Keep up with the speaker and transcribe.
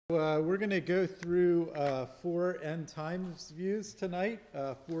We're going to go through 4 end times views tonight,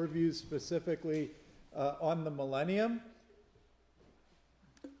 4 views specifically on the millennium.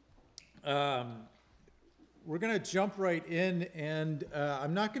 We're going to jump right in, and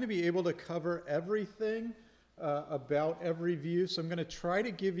I'm not going to be able to cover everything about every view, so I'm going to try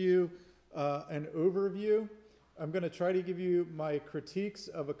to give you an overview. I'm going to try to give you my critiques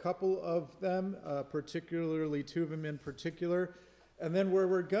of a couple of them, particularly 2 of them in particular. And then where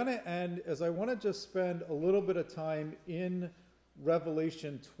we're going to end is I want to just spend a little bit of time in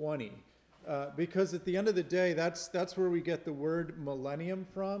Revelation 20. Because at the end of the day, that's where we get the word millennium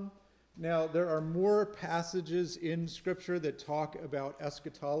from. Now, there are more passages in Scripture that talk about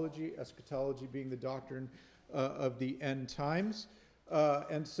eschatology, eschatology being the doctrine of the end times.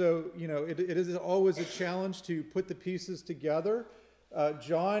 And so, it is always a challenge to put the pieces together.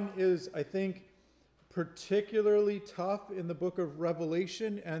 John is, I think, particularly tough in the book of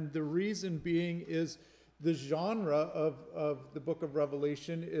Revelation, and the reason being is the genre of the book of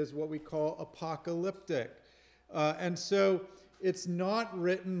Revelation is what we call apocalyptic. And so it's not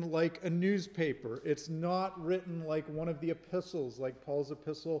written like a newspaper. It's not written like one of the epistles, like Paul's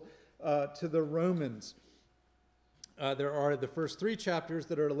epistle to the Romans. There are the first 3 chapters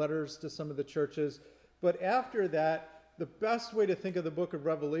that are letters to some of the churches, but after that, the best way to think of the book of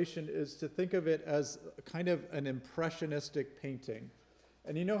Revelation is to think of it as kind of an impressionistic painting.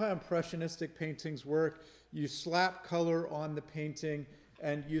 And you know how impressionistic paintings work? You slap color on the painting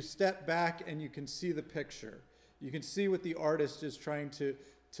and you step back and you can see the picture. You can see what the artist is trying to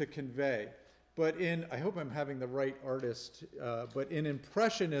convey. But I hope I'm having the right artist, but in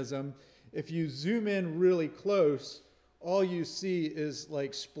Impressionism, if you zoom in really close, all you see is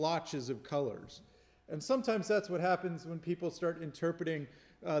like splotches of colors. And sometimes that's what happens when people start interpreting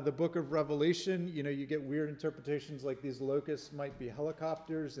the book of Revelation. You get weird interpretations like these locusts might be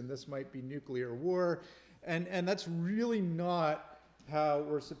helicopters and this might be nuclear war. And that's really not how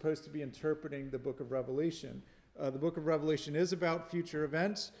we're supposed to be interpreting the book of Revelation. The book of Revelation is about future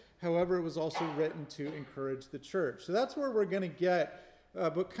events. However, it was also written to encourage the church. So that's where we're going to get.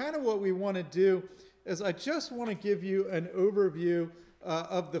 But kind of what we want to do is I just want to give you an overview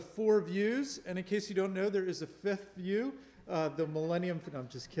of the 4 views, and in case you don't know, there is a 5th view, the Millennium. No, I'm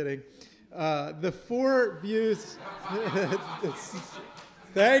just kidding. The 4 views.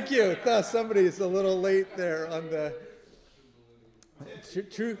 Thank you. Somebody's a little late there on the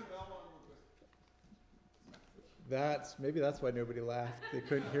true. Maybe that's why nobody laughed. They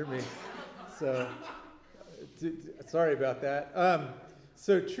couldn't hear me. So sorry about that.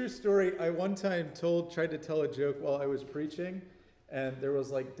 So true story. I one time tried to tell a joke while I was preaching. And there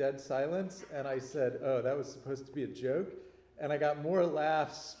was like dead silence, and I said, oh, that was supposed to be a joke. And I got more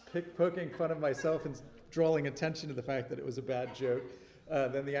laughs poking fun of myself and drawing attention to the fact that it was a bad joke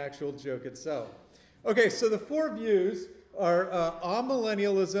than the actual joke itself. Okay, so the 4 views are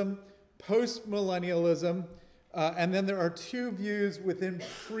amillennialism, postmillennialism, and then there are 2 views within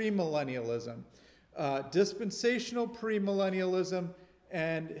premillennialism, dispensational premillennialism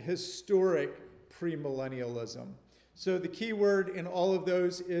and historic premillennialism. So the key word in all of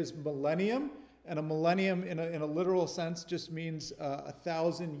those is millennium, and a millennium in a literal sense just means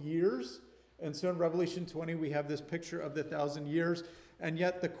 1,000 years. And so in Revelation 20 we have this picture of the 1,000 years, and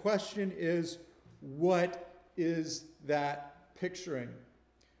yet the question is, what is that picturing?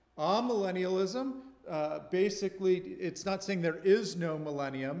 Amillennialism, basically, it's not saying there is no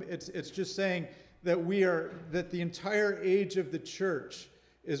millennium. It's just saying that that the entire age of the church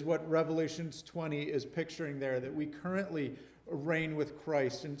is what Revelation 20 is picturing there, that we currently reign with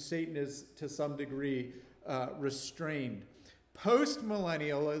Christ, and Satan is, to some degree, restrained.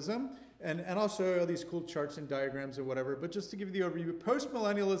 Postmillennialism, and I'll show you all these cool charts and diagrams and whatever, but just to give you the overview,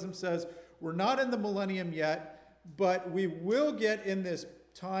 postmillennialism says we're not in the millennium yet, but we will get in this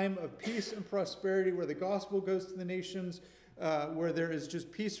time of peace and prosperity where the gospel goes to the nations, where there is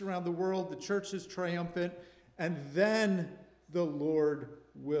just peace around the world, the church is triumphant, and then the Lord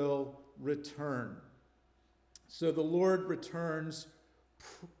will return. So the Lord returns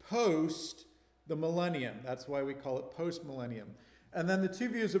post the millennium. That's why we call it post-millennium. And then the 2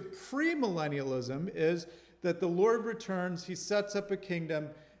 views of premillennialism is that the Lord returns, he sets up a kingdom,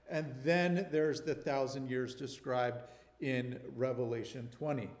 and then there's the 1,000 years described in Revelation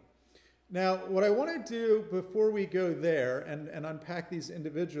 20. Now, what I want to do before we go there and unpack these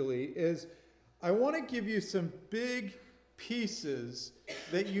individually is I want to give you some big pieces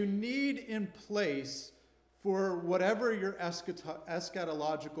that you need in place for whatever your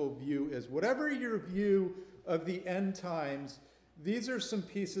eschatological view is. Whatever your view of the end times, these are some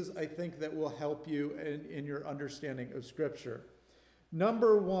pieces I think that will help you in your understanding of Scripture.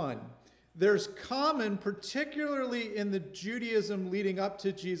 Number one, there's common, particularly in the Judaism leading up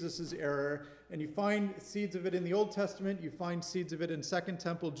to Jesus' era, and you find seeds of it in the Old Testament, you find seeds of it in Second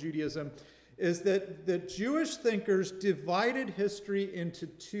Temple Judaism, is that the Jewish thinkers divided history into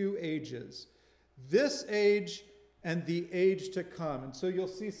two ages, this age and the age to come. And so you'll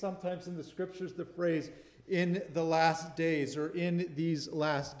see sometimes in the scriptures the phrase, in the last days, or in these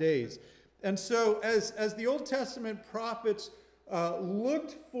last days. And so as the Old Testament prophets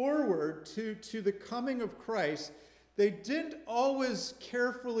looked forward to the coming of Christ, they didn't always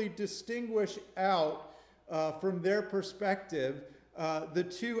carefully distinguish out from their perspective the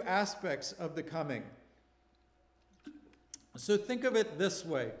two aspects of the coming. So think of it this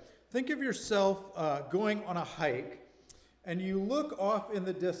way. Think of yourself going on a hike, and you look off in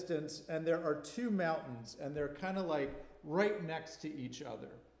the distance, and there are two mountains, and they're kind of like right next to each other.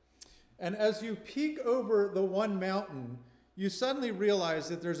 And as you peek over the one mountain, you suddenly realize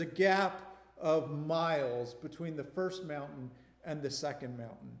that there's a gap of miles between the first mountain and the second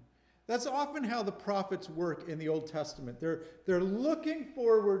mountain. That's often how the prophets work in the Old Testament. They're looking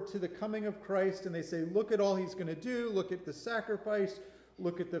forward to the coming of Christ, and they say, look at all he's going to do, look at the sacrifice,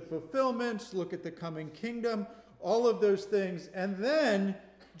 look at the fulfillments, look at the coming kingdom, all of those things. And then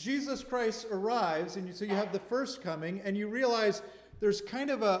Jesus Christ arrives, and so you have the first coming, and you realize there's kind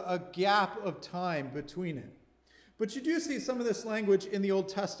of a gap of time between it. But you do see some of this language in the Old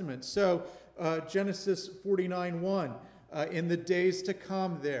Testament. So Genesis 49:1, in the days to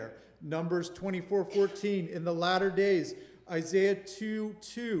come there. Numbers 24:14, in the latter days. Isaiah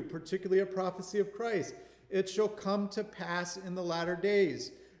 2:2, particularly a prophecy of Christ. It shall come to pass in the latter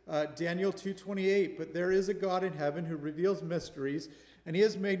days. Daniel 2:28, but there is a God in heaven who reveals mysteries, and he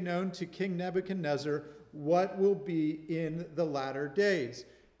has made known to King Nebuchadnezzar what will be in the latter days.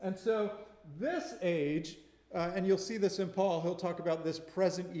 And so this age, and you'll see this in Paul, he'll talk about this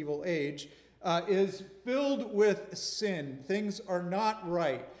present evil age, is filled with sin. Things are not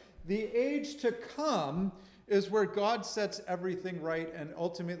right. The age to come is where God sets everything right, and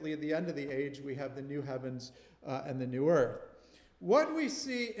ultimately at the end of the age, we have the new heavens and the new earth. What we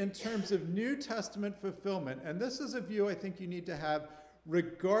see in terms of New Testament fulfillment, and this is a view I think you need to have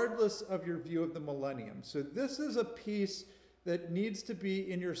regardless of your view of the millennium. So this is a piece that needs to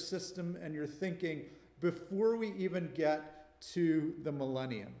be in your system and your thinking before we even get to the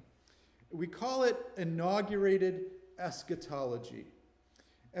millennium. We call it inaugurated eschatology.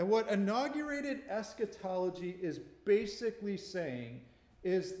 And what inaugurated eschatology is basically saying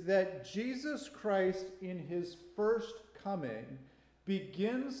is that Jesus Christ in his first coming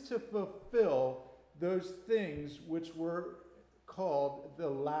begins to fulfill those things which were called the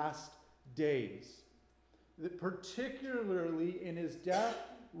last days, particularly in his death,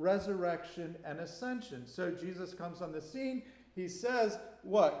 resurrection, and ascension. So Jesus comes on the scene. He says,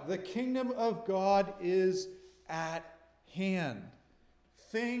 what? The kingdom of God is at hand.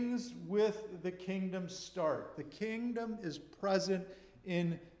 Things with the kingdom start. The kingdom is present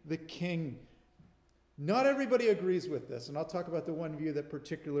in the king. Not everybody agrees with this, and I'll talk about the one view that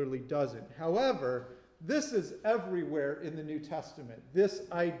particularly doesn't. However, this is everywhere in the New Testament. This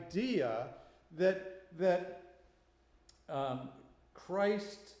idea that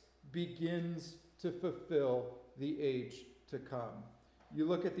Christ begins to fulfill the age to come. You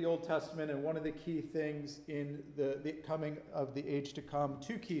look at the Old Testament, and one of the key things in the coming of the age to come,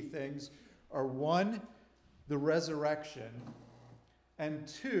 two key things are, one, the resurrection, and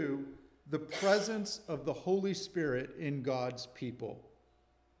two, the presence of the Holy Spirit in God's people.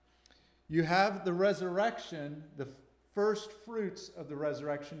 You have the resurrection, the first fruits of the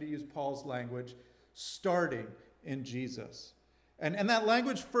resurrection, to use Paul's language, starting in Jesus. And that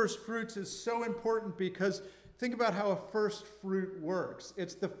language, first fruits, is so important because think about how a first fruit works.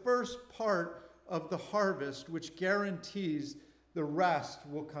 It's the first part of the harvest which guarantees the rest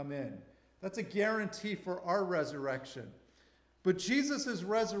will come in. That's a guarantee for our resurrection. But Jesus'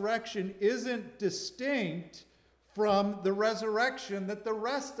 resurrection isn't distinct from the resurrection that the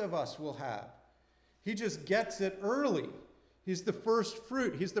rest of us will have. He just gets it early. He's the first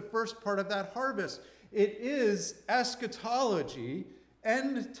fruit. He's the first part of that harvest. It is eschatology,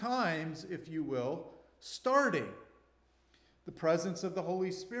 end times, if you will, starting. The presence of the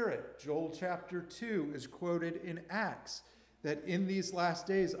Holy Spirit. Joel chapter 2 is quoted in Acts, that in these last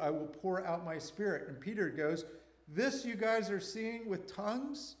days I will pour out my Spirit. And Peter goes, this you guys are seeing with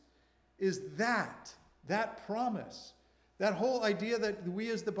tongues is that promise. That whole idea that we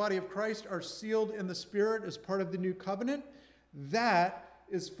as the body of Christ are sealed in the Spirit as part of the new covenant, that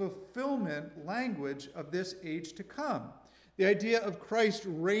is fulfillment language of this age to come. The idea of Christ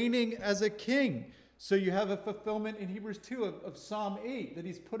reigning as a king. So you have a fulfillment in Hebrews 2 of Psalm 8, that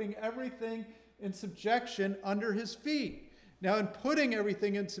he's putting everything in subjection under his feet. Now, in putting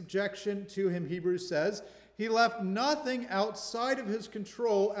everything in subjection to him, Hebrews says, he left nothing outside of his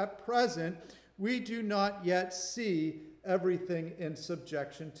control at present. We do not yet see everything in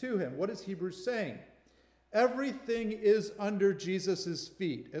subjection to him. What is Hebrews saying? Everything is under Jesus'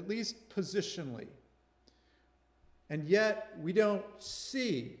 feet, at least positionally. And yet, we don't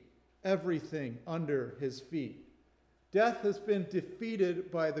see everything under his feet. Death has been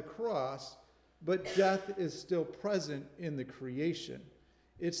defeated by the cross, but death is still present in the creation.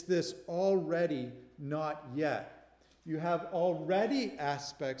 It's this already, not yet. You have already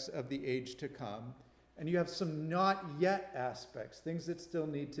aspects of the age to come, and you have some not yet aspects, things that still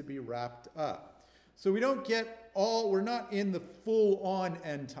need to be wrapped up. So we're not in the full-on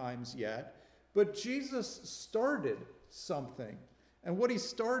end times yet, but Jesus started something. And what he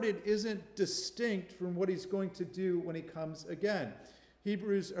started isn't distinct from what he's going to do when he comes again. 1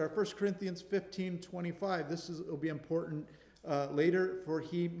 Corinthians 15:25, will be important later, for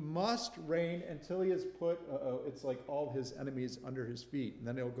he must reign until he has put, it's like all his enemies under his feet. And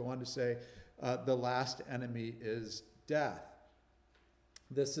then it'll go on to say, the last enemy is death.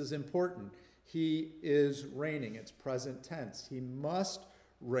 This is important. He is reigning. It's present tense. He must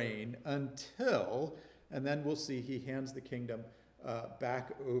reign until, and then we'll see he hands the kingdom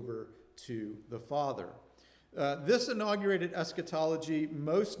back over to the Father. This inaugurated eschatology.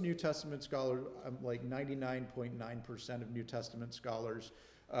 Most New Testament scholars, like 99.9% of New Testament scholars,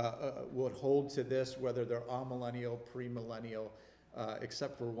 would hold to this, whether they're amillennial, premillennial,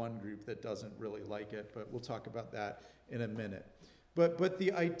 except for one group that doesn't really like it, but we'll talk about that in a minute. But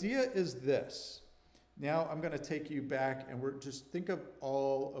the idea is this. Now I'm going to take you back, and just think of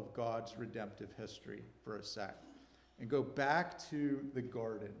all of God's redemptive history for a sec, and go back to the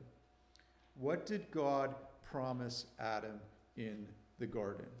garden. What did God promise Adam in the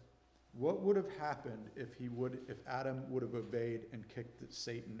garden? What would have happened if Adam would have obeyed and kicked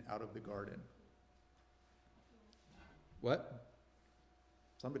Satan out of the garden? What?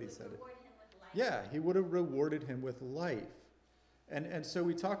 Somebody said it. Yeah, he would have rewarded him with life. And so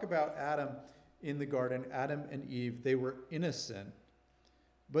we talk about Adam in the garden, Adam and Eve. They were innocent,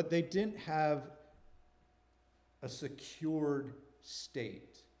 but they didn't have a secured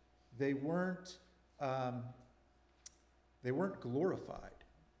state. They weren't glorified,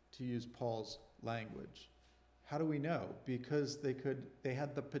 to use Paul's language. How do we know? Because they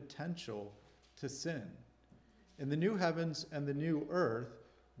had the potential to sin. In the new heavens and the new earth,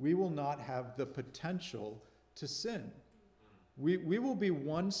 we will not have the potential to sin. We will be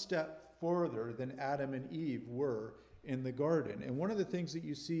one step further than Adam and Eve were in the garden. And one of the things that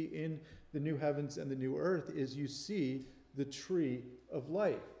you see in the new heavens and the new earth is you see the tree of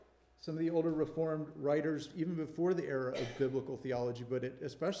life. Some of the older Reformed writers, even before the era of biblical theology, but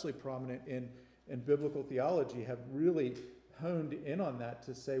especially prominent in biblical theology, have really honed in on that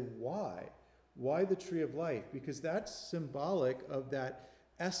to say, why? Why the tree of life? Because that's symbolic of that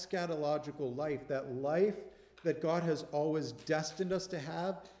eschatological life, that life that God has always destined us to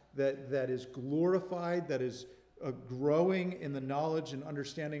have, that is glorified, that is growing in the knowledge and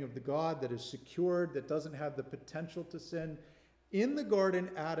understanding of the God, that is secured, that doesn't have the potential to sin. In the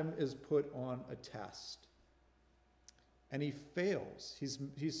garden, Adam is put on a test. And he fails.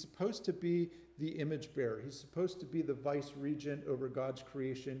 He's supposed to be the image bearer. He's supposed to be the vice regent over God's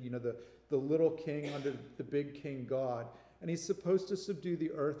creation, the little king under the big king God. And he's supposed to subdue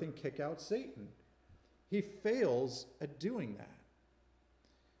the earth and kick out Satan. He fails at doing that.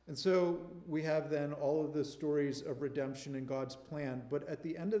 And so we have then all of the stories of redemption in God's plan. But at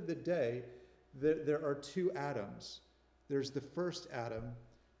the end of the day, there are two Adams. There's the first Adam,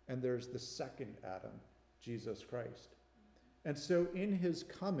 and there's the second Adam, Jesus Christ. And so in his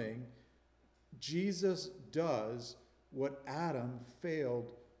coming, Jesus does what Adam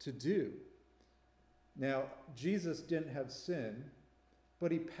failed to do. Now, Jesus didn't have sin,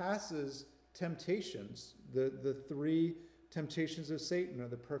 but he passes temptations. The three temptations of Satan are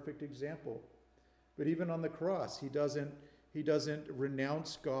the perfect example. But even on the cross, he doesn't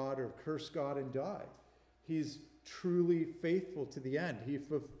renounce God or curse God and die. He's truly faithful to the end. He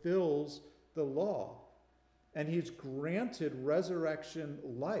fulfills the law. And he's granted resurrection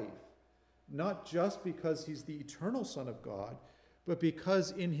life, not just because he's the eternal Son of God, but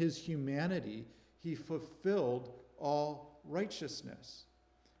because in his humanity, he fulfilled all righteousness.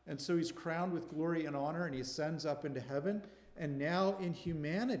 And so he's crowned with glory and honor, and he ascends up into heaven. And now in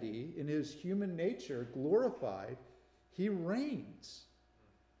humanity, in his human nature, glorified, he reigns.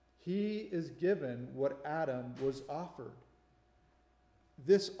 He is given what Adam was offered.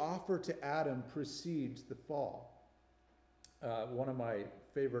 this offer to Adam precedes the fall. One of my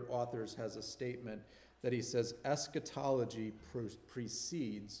favorite authors has a statement that he says, eschatology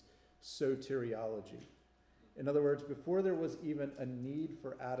precedes soteriology. In other words, before there was even a need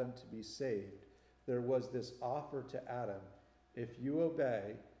for Adam to be saved, there was this offer to Adam: if you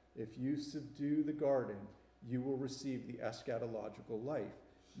obey, if you subdue the garden, you will receive the eschatological life.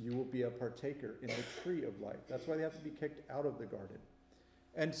 You will be a partaker in the tree of life. That's why they have to be kicked out of the garden.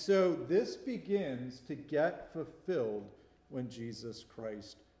 And so this begins to get fulfilled when Jesus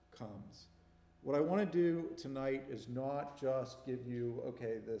Christ comes. What I want to do tonight is not just give you,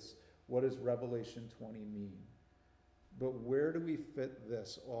 okay, this, what does Revelation 20 mean? But where do we fit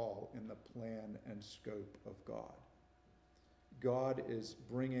this all in the plan and scope of God? God is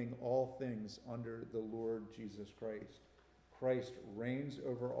bringing all things under the Lord Jesus Christ. Christ reigns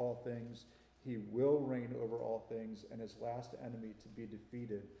over all things. He will reign over all things, and his last enemy to be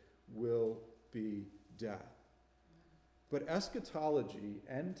defeated will be death. But eschatology,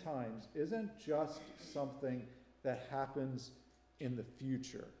 end times, isn't just something that happens in the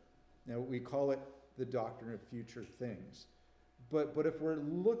future. Now, we call it the doctrine of future things. But if we're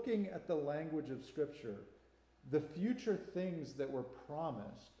looking at the language of Scripture, the future things that were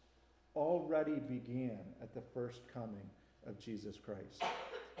promised already began at the first coming of Jesus Christ.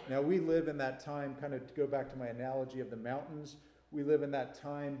 Now, we live in that time, kind of to go back to my analogy of the mountains, we live in that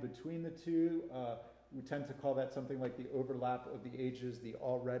time between the two. We tend to call that something like the overlap of the ages, the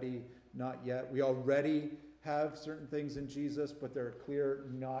already, not yet. We already have certain things in Jesus, but there are clear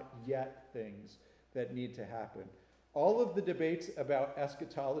not yet things that need to happen. All of the debates about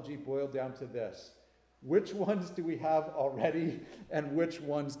eschatology boil down to this: which ones do we have already and which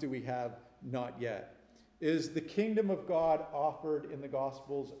ones do we have not yet? Is the kingdom of God offered in the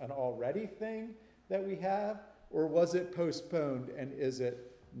Gospels an already thing that we have, or was it postponed, and is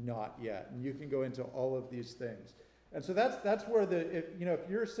it not yet? And you can go into all of these things. And so that's where if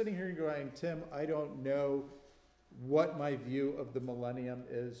you're sitting here and going, Tim, I don't know what my view of the millennium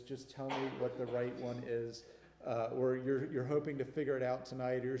is, just tell me what the right one is, or you're hoping to figure it out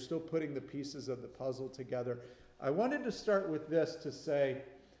tonight, or you're still putting the pieces of the puzzle together. I wanted to start with this to say,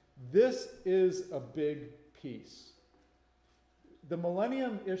 this is a big piece. The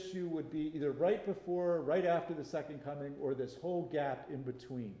millennium issue would be either right before, right after the second coming, or this whole gap in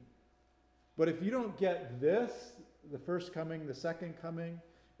between. But if you don't get this, the first coming, the second coming,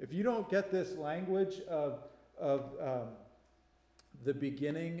 if you don't get this language of the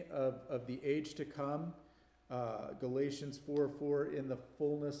beginning of the age to come, Galatians 4:4, in the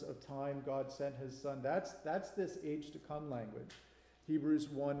fullness of time God sent his son, that's this age to come language. Hebrews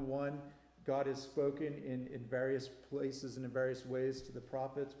 1:1, God has spoken in various places and in various ways to the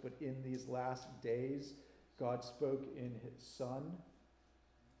prophets, but in these last days, God spoke in his Son.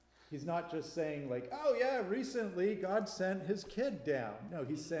 He's not just saying like, oh yeah, recently God sent his kid down. No,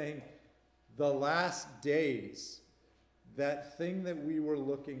 he's saying the last days, that thing that we were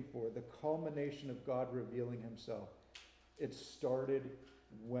looking for, the culmination of God revealing himself, it started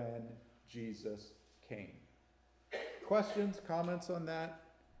when Jesus came. Questions, comments on that?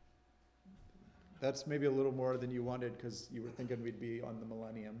 That's maybe a little more than you wanted because you were thinking we'd be on the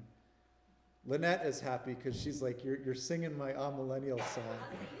millennium. Lynette is happy because she's like, you're singing my millennial song.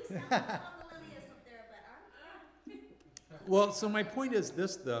 You sound like millennials up there, but I'm Well, so my point is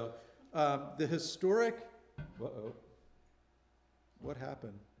this, though. The historic... What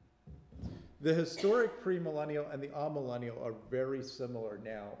happened? The historic premillennial and the amillennial are very similar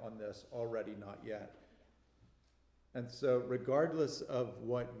now on this already not yet. And so regardless of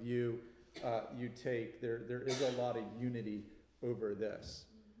what view you take, there is a lot of unity over this.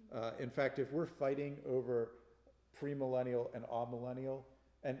 In fact, if we're fighting over premillennial and amillennial,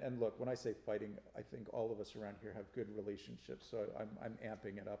 and look, when I say fighting, I think all of us around here have good relationships, so I'm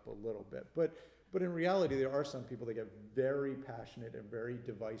amping it up a little bit. But in reality, there are some people that get very passionate and very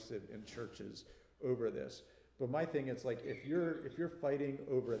divisive in churches over this. But my thing is like, if you're fighting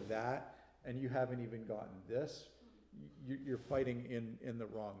over that and you haven't even gotten this, you're fighting in the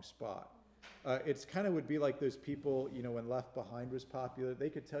wrong spot. It's kind of would be like those people, when Left Behind was popular, they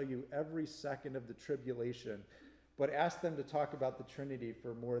could tell you every second of the tribulation, but ask them to talk about the Trinity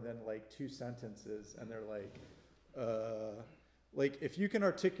for more than like 2 sentences, and they're like, if you can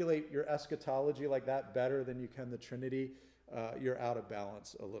articulate your eschatology like that better than you can the Trinity, you're out of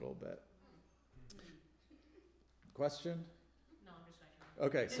balance a little bit. Question? No, I'm just not sure.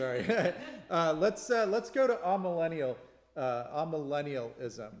 Okay, sorry. Let's go to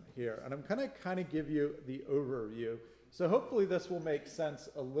amillennialism here, and I'm kind of give you the overview. So hopefully this will make sense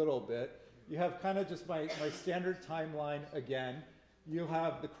a little bit. You have kind of just my standard timeline again. you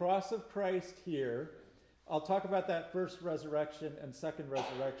have the cross of Christ here. I'll talk about that first resurrection and second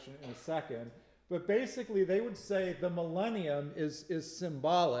resurrection in a second. But basically, they would say the millennium is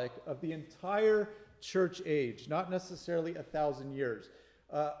symbolic of the entire church age, not necessarily 1,000 years.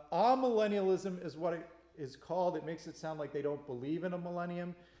 Amillennialism is what it is called. It makes it sound like they don't believe in a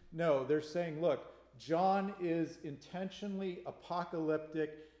millennium. No, they're saying, look, John is intentionally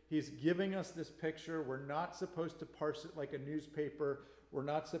apocalyptic. He's giving us this picture. We're not supposed to parse it like a newspaper. We're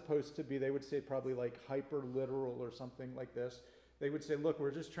not supposed to be, they would say probably like hyper literal or something like this. They would say, look,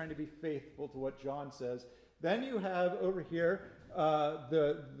 we're just trying to be faithful to what John says. Then you have over here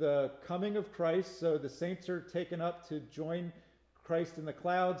the coming of Christ. So the saints are taken up to join Christ in the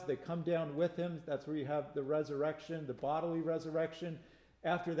clouds. They come down with him. That's where you have the resurrection, the bodily resurrection.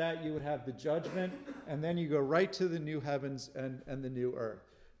 After that, you would have the judgment. And then you go right to the new heavens and the new earth.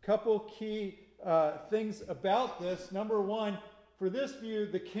 Couple key things about this. Number one, for this view,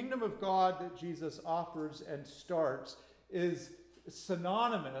 the kingdom of God that Jesus offers and starts is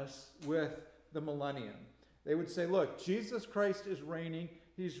synonymous with the millennium. They would say, look, Jesus Christ is reigning.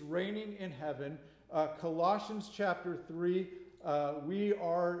 He's reigning in heaven. Colossians chapter 3, we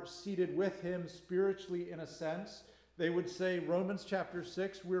are seated with him spiritually in a sense. They would say Romans chapter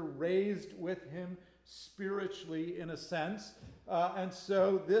 6, we're raised with him spiritually in a sense. And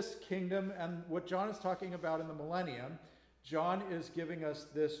so this kingdom and what John is talking about in the millennium, John is giving us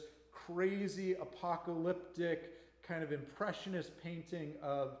this crazy apocalyptic kind of impressionist painting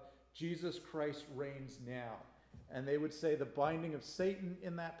of Jesus Christ reigns now. And they would say the binding of Satan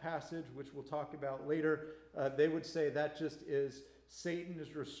in that passage, which we'll talk about later, they would say that just is Satan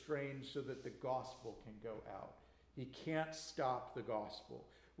is restrained so that the gospel can go out. He can't stop the gospel.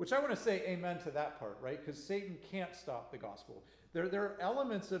 Which I want to say amen to that part, right? Because Satan can't stop the gospel. There are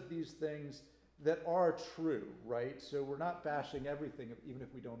elements of these things that are true, right? So we're not bashing everything, even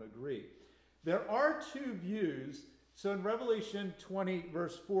if we don't agree. There are two views. So in Revelation 20,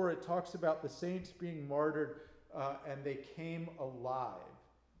 verse 4, it talks about the saints being martyred and they came alive.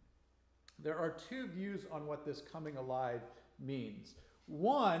 There are two views on what this coming alive means.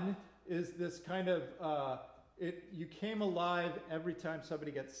 One is this kind of, you came alive every time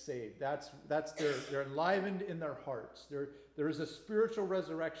somebody gets saved. That's they're enlivened in their hearts. There is a spiritual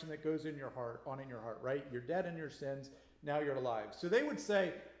resurrection that goes in your heart, right? You're dead in your sins, now you're alive. So they would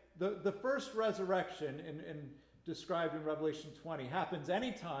say the first resurrection described in Revelation 20 happens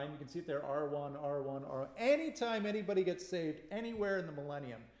anytime, you can see it there, R1, anytime anybody gets saved anywhere in the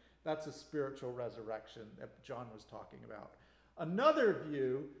millennium, that's a spiritual resurrection that John was talking about. Another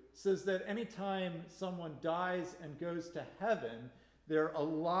view says that anytime someone dies and goes to heaven, they're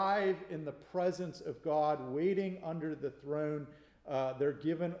alive in the presence of God, waiting under the throne. They're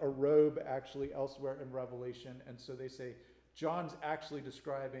given a robe actually elsewhere in Revelation. And so they say, John's actually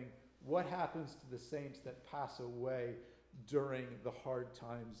describing what happens to the saints that pass away during the hard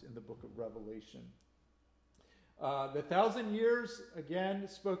times in the book of Revelation. The 1,000 years, again,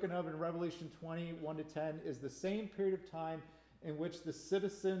 spoken of in Revelation 20, 1 to 10, is the same period of time in which the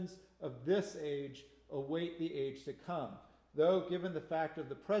citizens of this age await the age to come. Though, given the fact of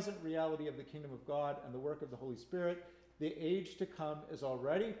the present reality of the kingdom of God and the work of the Holy Spirit, the age to come is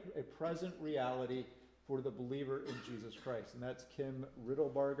already a present reality for the believer in Jesus Christ. And that's Kim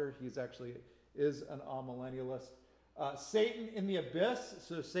Riddlebarger. He's actually is an amillennialist. Satan in the abyss,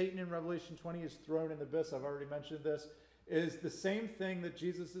 so Satan in Revelation 20 is thrown in the abyss, I've already mentioned this, is the same thing that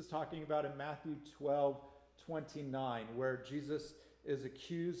Jesus is talking about in Matthew 12:29, where Jesus is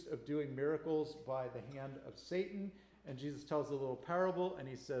accused of doing miracles by the hand of Satan. And Jesus tells a little parable, and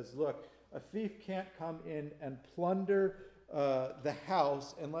he says, look, a thief can't come in and plunder the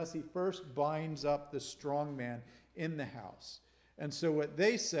house unless he first binds up the strong man in the house. And so what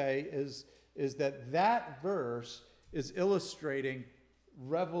they say is that verse is illustrating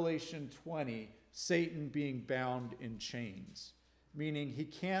Revelation 20, Satan being bound in chains, meaning he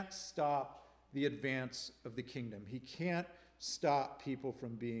can't stop the advance of the kingdom. He can't stop people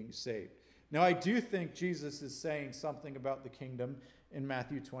from being saved. Now, I do think Jesus is saying something about the kingdom in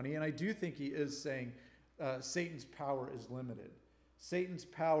Matthew 20, and I do think he is saying Satan's power is limited. Satan's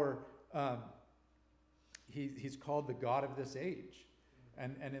power, he's called the God of this age.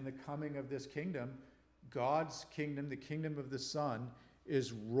 And in the coming of this kingdom, God's kingdom, the kingdom of the Son,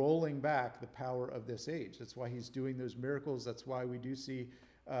 is rolling back the power of this age. That's why he's doing those miracles. That's why we do see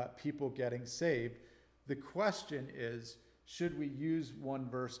people getting saved. The question is, should we use one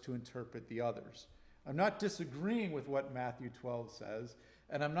verse to interpret the others? I'm not disagreeing with what Matthew 12 says,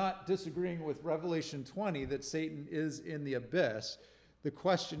 and I'm not disagreeing with Revelation 20 that Satan is in the abyss. The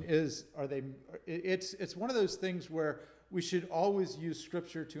question is, it's one of those things where we should always use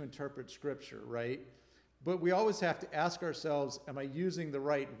Scripture to interpret Scripture, right? But we always have to ask ourselves, am I using the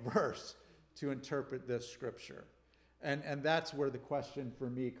right verse to interpret this Scripture? And that's where the question for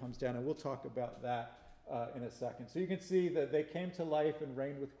me comes down, and we'll talk about that in a second. So you can see that they came to life and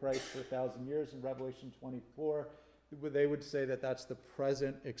reigned with Christ for 1,000 years in Revelation 24. They would say that that's the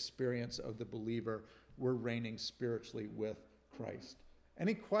present experience of the believer. We're reigning spiritually with Christ.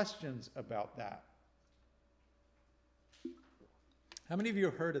 Any questions about that? How many of you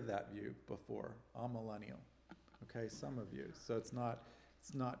have heard of that view before? Millennial. Okay, some of you. So it's not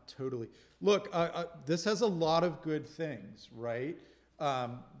totally. Look, this has a lot of good things, right?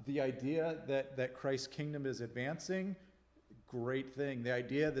 The idea that Christ's kingdom is advancing, great thing. The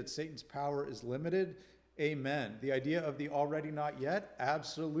idea that Satan's power is limited, amen. The idea of the already not yet,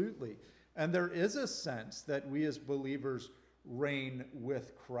 absolutely. And there is a sense that we as believers reign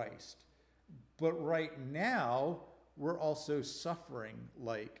with Christ. But right now, we're also suffering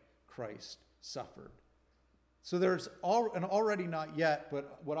like Christ suffered. So there's an already not yet,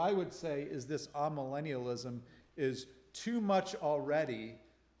 but what I would say is this amillennialism is too much already,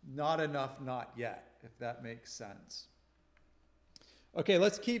 not enough not yet, if that makes sense. Okay,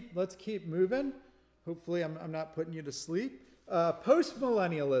 let's keep moving. Hopefully I'm not putting you to sleep.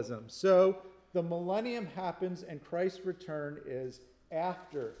 Postmillennialism. So the millennium happens and Christ's return is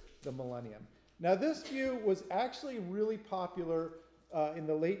after the millennium. Now this view was actually really popular in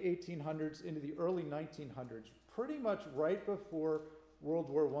the late 1800s into the early 1900s, pretty much right before World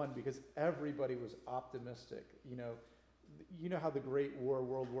War I, because everybody was optimistic. You know how the Great War,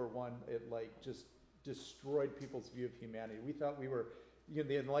 World War I, it like just destroyed people's view of humanity. We thought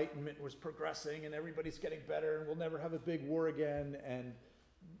the Enlightenment was progressing and everybody's getting better and we'll never have a big war again. And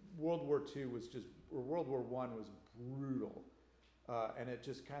World War I was brutal. And it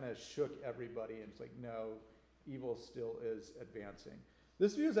just kind of shook everybody. And it's like, no, evil still is advancing.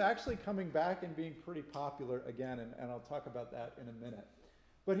 This view is actually coming back and being pretty popular again, and I'll talk about that in a minute.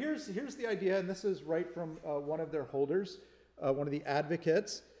 But here's the idea, and this is right from one of their holders, one of the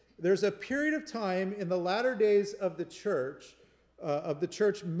advocates. There's a period of time in the latter days of the church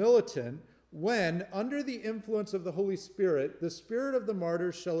militant, when, under the influence of the Holy Spirit, the spirit of the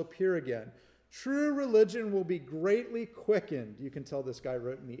martyrs shall appear again. True religion will be greatly quickened. You can tell this guy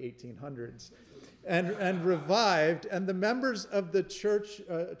wrote in the 1800s. And revived, and the members of the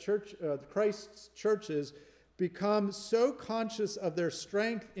Christ's churches become so conscious of their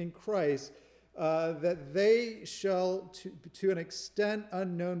strength in Christ that they shall, to an extent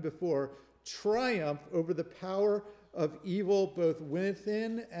unknown before, triumph over the power of evil both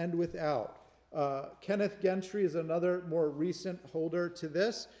within and without. Kenneth Gentry is another more recent holder to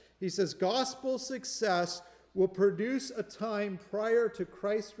this. He says, gospel success will produce a time prior to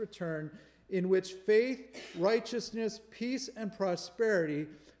Christ's return in which faith, righteousness, peace, and prosperity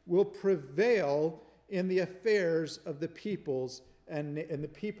will prevail in the affairs of the peoples and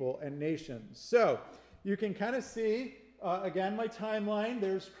nations. So you can kind of see, again, my timeline.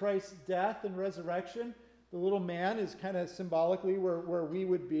 There's Christ's death and resurrection. The little man is kind of symbolically where we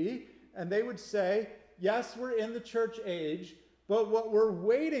would be. And they would say, yes, we're in the church age, but what we're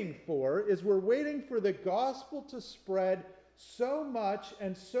waiting for is the gospel to spread so much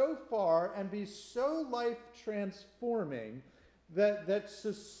and so far and be so life transforming that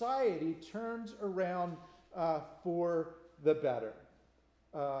society turns around for the better.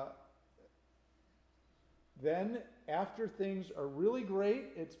 Then, after things are really great,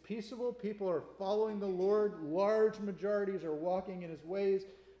 it's peaceable, people are following the Lord, large majorities are walking in his ways.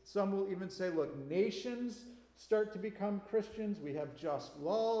 Some will even say, look, nations start to become Christians. We have just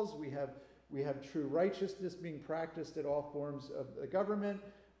laws. We have true righteousness being practiced at all forms of the government.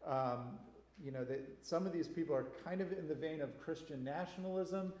 Some of these people are kind of in the vein of Christian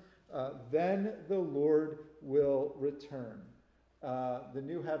nationalism. Then the Lord will return. The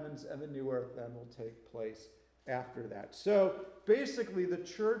new heavens and the new earth then will take place after that. So basically the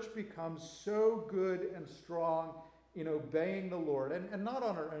church becomes so good and strong in obeying the Lord, and not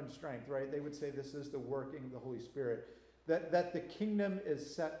on our own strength, right? They would say this is the working of the Holy Spirit, that the kingdom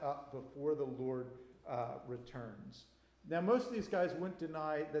is set up before the Lord returns. Now, most of these guys wouldn't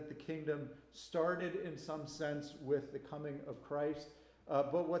deny that the kingdom started in some sense with the coming of Christ,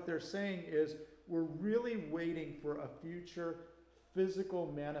 but what they're saying is we're really waiting for a future physical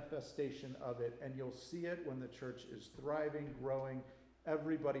manifestation of it, and you'll see it when the church is thriving, growing,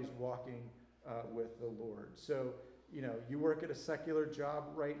 everybody's walking with the Lord. So, you work at a secular job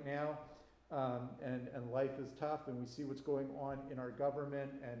right now, and life is tough, and we see what's going on in our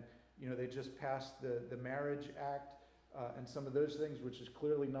government, and they just passed the Marriage Act and some of those things, which is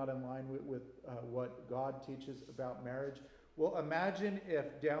clearly not in line with what God teaches about marriage. Well, imagine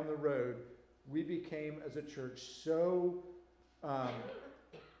if down the road we became, as a church, so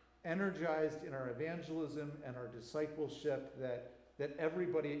energized in our evangelism and our discipleship that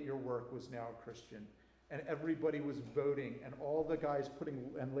everybody at your work was now a Christian, and everybody was voting, and all the guys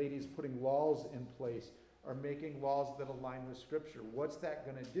and ladies putting laws in place are making laws that align with Scripture. What's that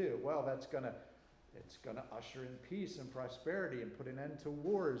going to do? Well, it's going to usher in peace and prosperity and put an end to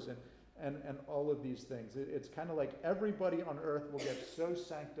wars and all of these things. It's kind of like everybody on earth will get so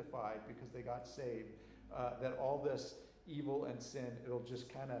sanctified because they got saved that all this evil and sin, it'll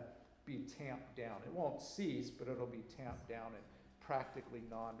just kind of be tamped down. It won't cease, but it'll be tamped down and practically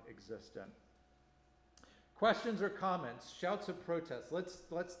non-existent. Questions or comments? Shouts of protest.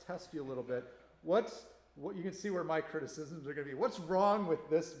 Let's test you a little bit. What you can see where my criticisms are going to be. What's wrong with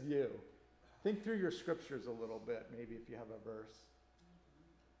this view? Think through your scriptures a little bit, maybe if you have a verse.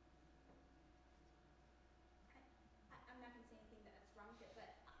 I'm not going to say anything that's wrong with it,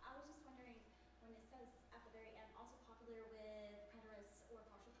 but I was just wondering, when it says at the very end, also popular with preterists or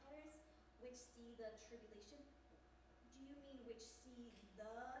partial preterists, which see the tribulation, do you mean which see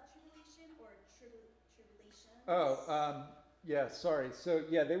the tribulation or tribulation? Yeah, sorry. So,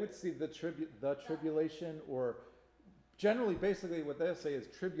 yeah, they would see the tribulation, or generally, basically, what they say is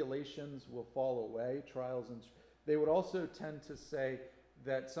tribulations will fall away, trials, and they would also tend to say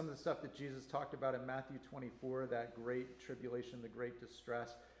that some of the stuff that Jesus talked about in Matthew 24, that great tribulation, the great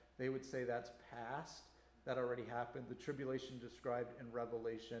distress, they would say that's past, that already happened. The tribulation described in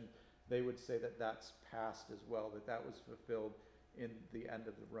Revelation, they would say that that's past as well, that was fulfilled in the end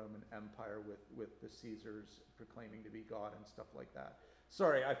of the Roman Empire with the Caesars proclaiming to be God and stuff like that.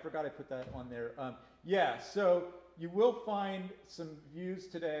 Sorry, I forgot I put that on there. So you will find some views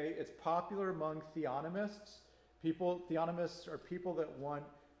today. It's popular among theonomists. Theonomists are people that want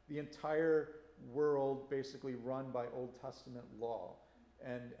the entire world basically run by Old Testament law.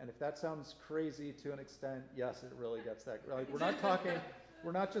 And if that sounds crazy to an extent, yes, it really gets that. Like,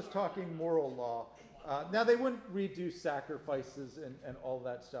 we're not just talking moral law. Now, they wouldn't redo sacrifices and all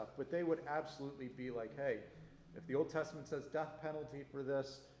that stuff, but they would absolutely be like, hey, if the Old Testament says death penalty for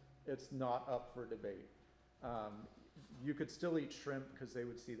this, it's not up for debate. You could still eat shrimp because they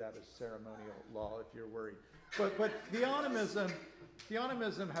would see that as ceremonial law if you're worried. But theonomism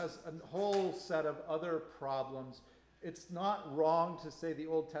has a whole set of other problems. It's not wrong to say the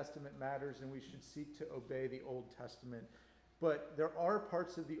Old Testament matters and we should seek to obey the Old Testament. But there are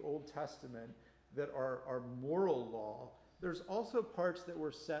parts of the Old Testament that are moral law. There's also parts that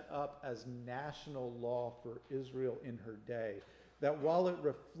were set up as national law for Israel in her day, that while it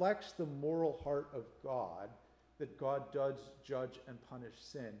reflects the moral heart of God, that God does judge and punish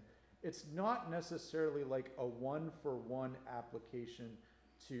sin, it's not necessarily like a one-for-one application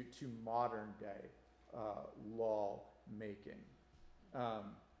to modern day law making.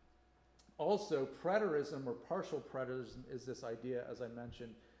 Also, preterism or partial preterism is this idea, as I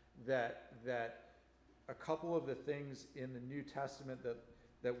mentioned, that a couple of the things in the New Testament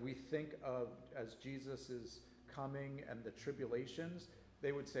that we think of as Jesus' coming and the tribulations,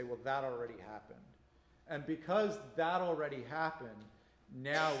 they would say, well, that already happened. And because that already happened,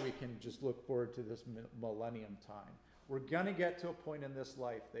 now we can just look forward to this millennium time. We're going to get to a point in this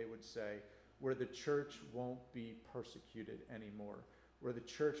life, they would say, where the church won't be persecuted anymore, where the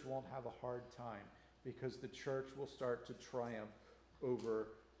church won't have a hard time, because the church will start to triumph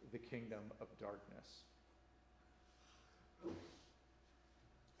over the kingdom of darkness.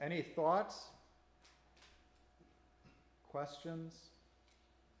 Any thoughts? Questions?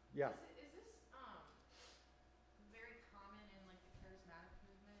 Yeah. Is this very common in like the charismatic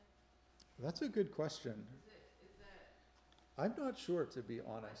movement? That's a good question. Is that I'm not sure, to be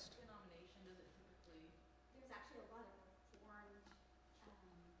honest. what denomination does it typically? There's actually a lot of Reformed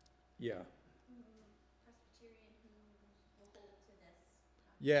Yeah. Presbyterian who will hold to this.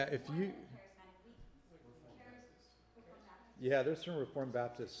 Yeah, if More you... than charismatic. Reformed Baptist. Yeah, there's some Reformed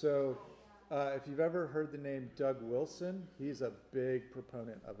Baptists. So if you've ever heard the name Doug Wilson, he's a big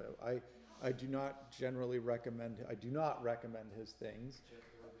proponent of it. I do not recommend his things.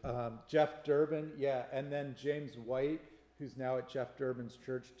 Jeff Durbin, yeah, and then James White, who's now at Jeff Durbin's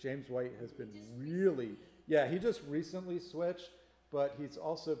church. James White has been really, yeah, he just recently switched, but he's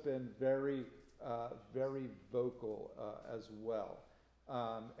also been very vocal as well.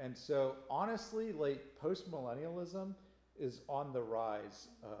 And so honestly, like, post-millennialism is on the rise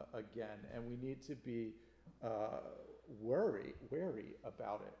again, and we need to be wary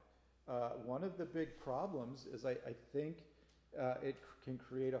about it. One of the big problems is I think it can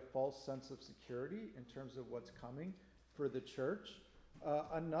create a false sense of security in terms of what's coming, for the church.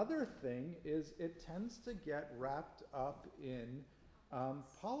 Another thing is it tends to get wrapped up in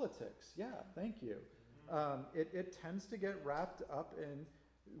politics. Yeah, thank you. It tends to get wrapped up in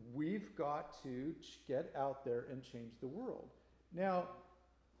we've got to get out there and change the world. Now,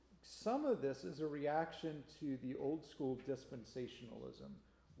 some of this is a reaction to the old school dispensationalism,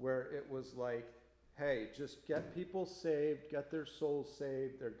 where it was like, hey, just get people saved, get their souls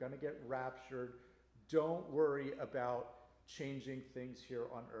saved, they're going to get raptured. Don't worry about changing things here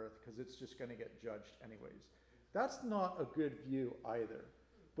on earth because it's just going to get judged anyways. That's not a good view either.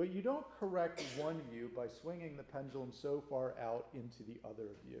 But you don't correct one view by swinging the pendulum so far out into the other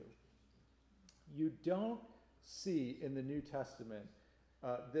view. You don't see in the New Testament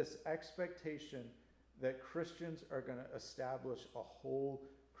this expectation that Christians are going to establish a whole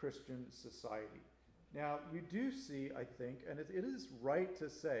Christian society. Now, you do see, I think, and it is right to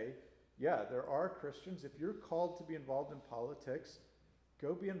say, yeah, there are Christians. If you're called to be involved in politics,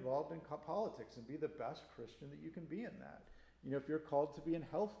 go be involved in politics and be the best Christian that you can be in that. You know, if you're called to be in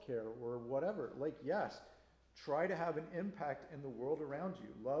healthcare or whatever, like, yes, try to have an impact in the world around you.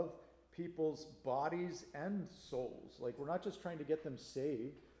 Love people's bodies and souls. Like, we're not just trying to get them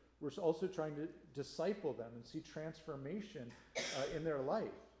saved. We're also trying to disciple them and see transformation in their life.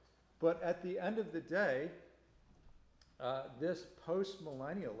 But at the end of the day, this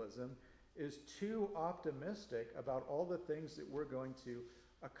post-millennialism is too optimistic about all the things that we're going to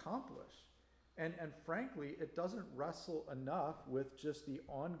accomplish. And frankly, it doesn't wrestle enough with just the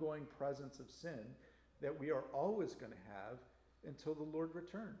ongoing presence of sin that we are always going to have until the Lord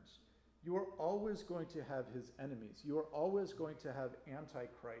returns. You are always going to have his enemies. You are always going to have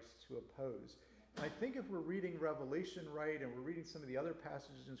antichrists to oppose. And I think if we're reading Revelation right and we're reading some of the other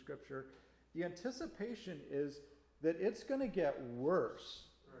passages in Scripture, the anticipation is that it's going to get worse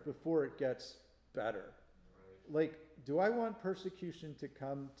before it gets better. Like, do I want persecution to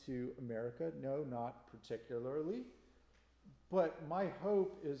come to America? No, not particularly. But my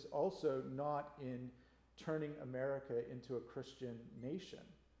hope is also not in turning America into a Christian nation.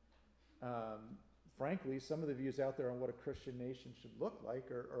 Frankly, some of the views out there on what a Christian nation should look like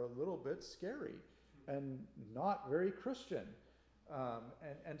are a little bit scary and not very Christian.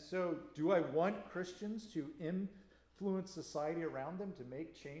 And so do I want Christians to influence society around them, to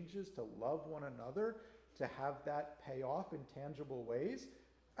make changes, to love one another, to have that pay off in tangible ways?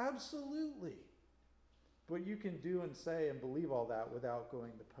 Absolutely. But you can do and say and believe all that without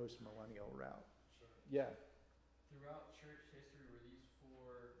going the post-millennial route. Sure. Yeah. Throughout church history, were these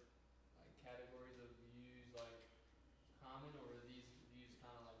four categories of views common, or were these views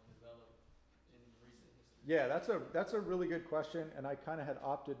kind of developed in recent history? Yeah, that's a really good question, and I kind of had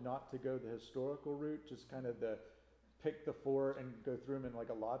opted not to go the historical route, just kind of pick the four and go through them in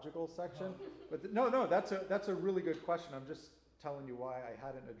a logical section. But no, that's a really good question. I'm just telling you why I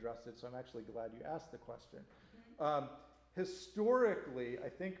hadn't addressed it, so I'm actually glad you asked the question. Historically, I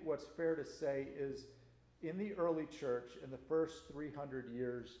think what's fair to say is in the early church, in the first 300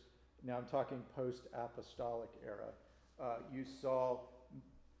 years, now I'm talking post-apostolic era, you saw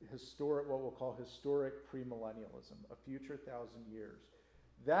what we'll call historic premillennialism, a future 1,000 years.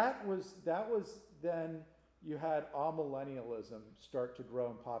 That was then you had amillennialism start to grow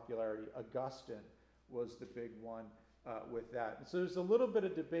in popularity. Augustine was the big one with that. And so there's a little bit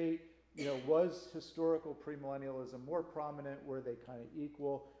of debate, was historical premillennialism more prominent? Were they kind of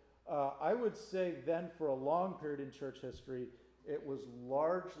equal? I would say then for a long period in church history, it was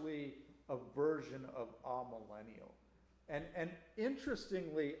largely a version of amillennial. And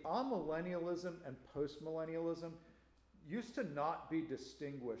interestingly, amillennialism and postmillennialism used to not be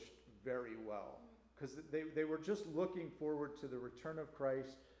distinguished very well because they were just looking forward to the return of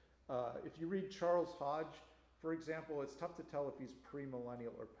Christ. If you read Charles Hodge, for example, it's tough to tell if he's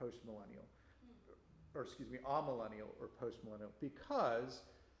premillennial or postmillennial, or excuse me, amillennial or postmillennial, because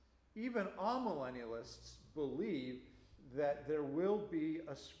even amillennialists believe that there will be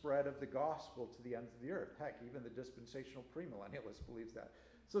a spread of the gospel to the ends of the earth. Heck, even the dispensational premillennialist believes that.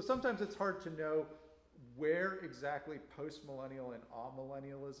 So sometimes it's hard to know where exactly postmillennial and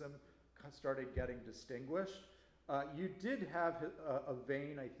amillennialism started getting distinguished. You did have a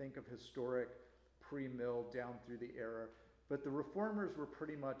vein, I think, of historic pre-mill down through the era, but the reformers were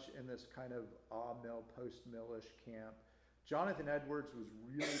pretty much in this kind of mill, post-mill-ish camp. Jonathan Edwards was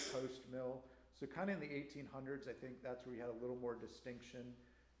really post-mill. So kind of in the 1800s, I think that's where you had a little more distinction.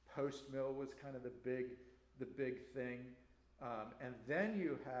 Post-mill was kind of the big thing. And then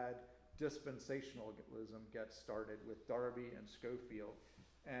you had dispensationalism get started with Darby and Schofield.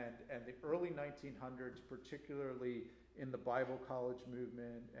 And the early 1900s, particularly in the Bible college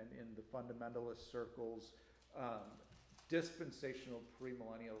movement and in the fundamentalist circles, dispensational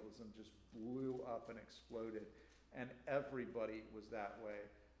premillennialism just blew up and exploded, and everybody was that way.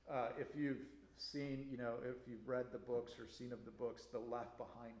 If you've seen, if you've read the books or seen of the books, the Left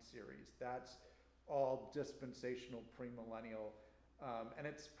Behind series, that's all dispensational premillennial. And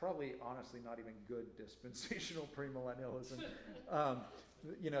it's probably honestly not even good dispensational premillennialism.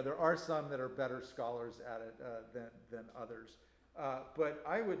 There are some that are better scholars at it than others. But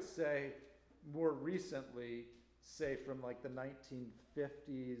I would say more recently, say from like the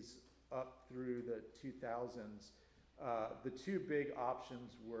 1950s up through the 2000s, the two big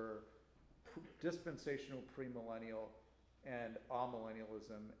options were dispensational premillennial and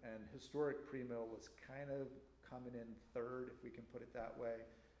amillennialism, and historic premill was kind of coming in third, if we can put it that way.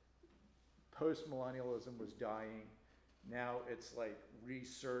 Postmillennialism was dying. Now it's like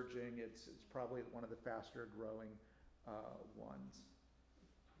resurging. It's probably one of the faster growing ones.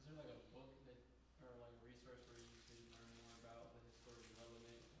 Is there like a book that, or like a resource where you could learn more about the historic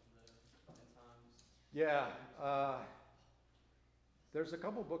development of the end times? Yeah. There's a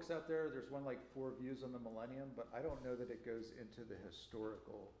couple books out there. There's one like 4 Views on the Millennium, but I don't know that it goes into the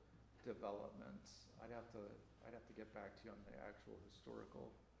historical developments. I'd have to get back to you on the actual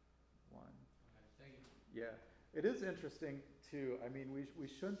historical one. Okay, thank you. Yeah, it is interesting too. I mean, we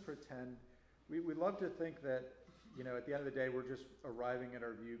shouldn't pretend. We love to think that, at the end of the day, we're just arriving at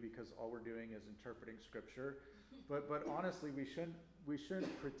our view because all we're doing is interpreting Scripture. But honestly, we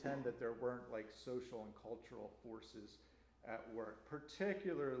shouldn't pretend that there weren't like social and cultural forces at work.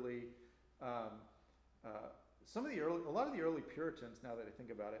 Particularly, a lot of the early Puritans, now that I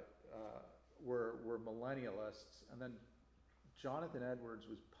think about it, were millennialists, and then Jonathan Edwards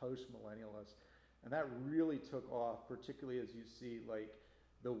was post-millennialist, and that really took off, particularly as you see like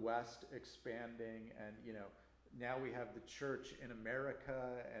the West expanding, and now we have the church in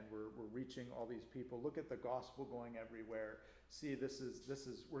America, and we're reaching all these people. Look at the gospel going everywhere. See,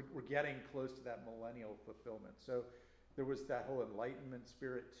 we're getting close to that millennial fulfillment. So there was that whole Enlightenment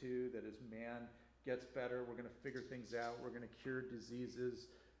spirit too, that as man gets better, we're going to figure things out. We're going to cure diseases.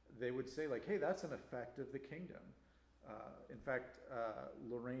 They would say like, hey, that's an effect of the kingdom. In fact,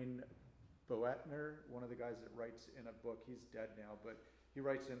 Lorraine Boetner, one of the guys that writes in a book, he's dead now, but he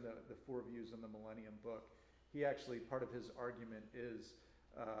writes in the 4 Views on the Millennium book. He actually, part of his argument is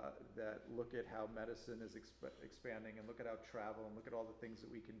that look at how medicine is expanding, and look at how travel, and look at all the things that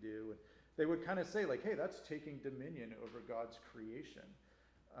we can do. And they would kind of say like, hey, that's taking dominion over God's creation.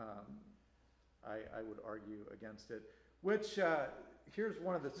 I would argue against it. Which, here's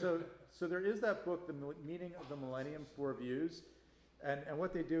one of the, so there is that book, The Meaning of the Millennium, 4 Views. And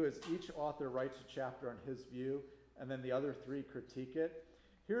what they do is each author writes a chapter on his view, and then the other 3 critique it.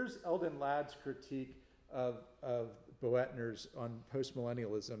 Here's Eldon Ladd's critique of Boetner's on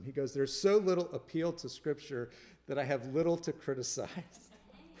postmillennialism. He goes, there's so little appeal to Scripture that I have little to criticize.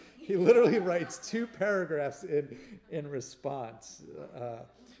 He literally writes 2 paragraphs in response.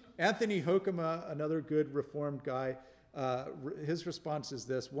 Anthony Hoekema, another good Reformed guy, his response is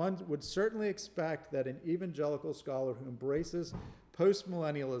this: one would certainly expect that an evangelical scholar who embraces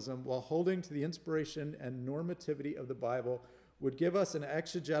postmillennialism while holding to the inspiration and normativity of the Bible would give us an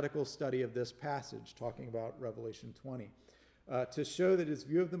exegetical study of this passage, talking about Revelation 20, to show that his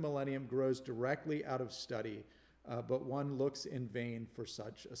view of the millennium grows directly out of study, but one looks in vain for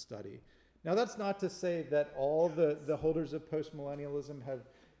such a study. Now, that's not to say that all the holders of postmillennialism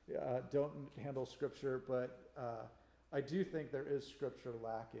don't handle Scripture, but I do think there is Scripture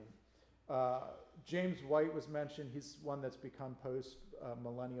lacking. James White was mentioned. He's one that's become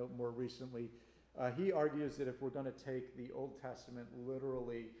post-millennial more recently. He argues that if we're going to take the Old Testament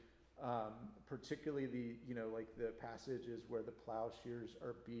literally, particularly like the passages where the plowshares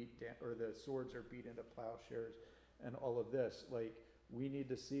are beat down, or the swords are beat into plowshares, and all of this, like we need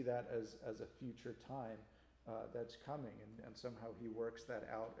to see that as a future time that's coming, and somehow he works that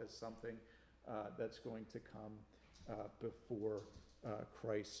out as something that's going to come before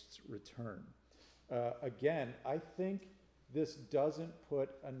Christ's return. Again, I think this doesn't put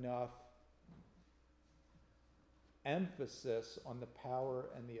enough emphasis on the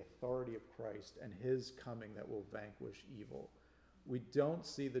power and the authority of Christ and his coming that will vanquish evil. We don't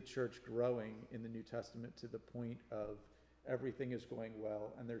see the church growing in the New Testament to the point of everything is going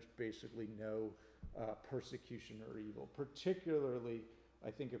well and there's basically no persecution or evil. Particularly, I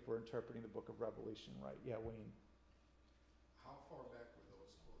think if we're interpreting the book of Revelation right. Yeah, Wayne. How far back were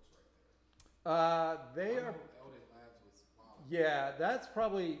those quotes right there? They are. Eldon Ladd's was wow. Yeah, that's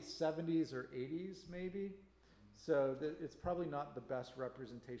probably 70s or 80s maybe. So it's probably not the best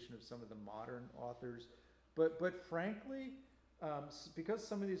representation of some of the modern authors. But frankly, because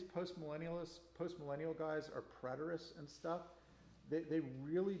some of these post-millennial guys are preterists and stuff, they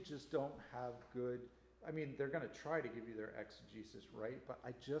really just don't have good, I mean, they're going to try to give you their exegesis right, but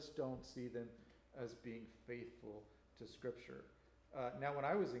I just don't see them as being faithful to Scripture. Now, when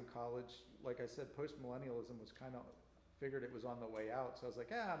I was in college, like I said, post-millennialism was kind of, figured it was on the way out, so I was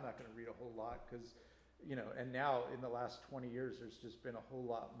like, I'm not going to read a whole lot, because, and now in the last 20 years, there's just been a whole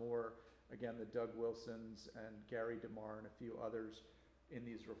lot more. Again, the Doug Wilsons and Gary DeMar and a few others in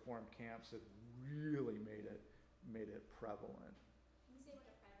these Reformed camps have really made it prevalent. Can you say what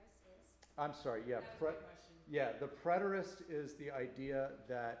a preterist is? I'm sorry, yeah. That was my question. Yeah, the preterist is the idea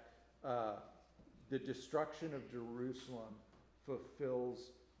that the destruction of Jerusalem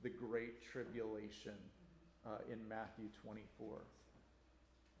fulfills the Great Tribulation in Matthew 24.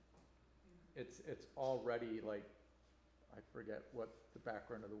 It's already like, I forget what the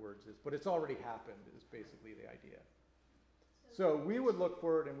background of the words is, but it's already happened is basically the idea. So we would look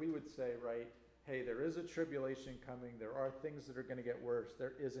forward and we would say, right, hey, there is a tribulation coming. There are things that are going to get worse.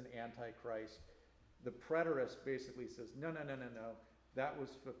 There is an antichrist. The preterist basically says, no. That was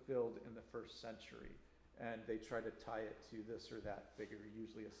fulfilled in the first century. And they try to tie it to this or that figure,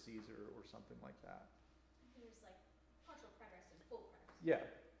 usually a Caesar or something like that. There's like partial preterist and full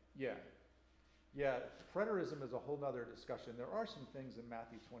preterist. Yeah, preterism is a whole nother discussion. There are some things in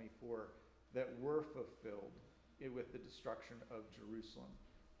Matthew 24 that were fulfilled with the destruction of Jerusalem.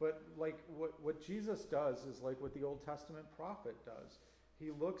 But like what Jesus does is like what the Old Testament prophet does.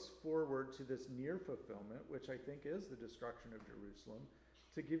 He looks forward to this near fulfillment, which I think is the destruction of Jerusalem,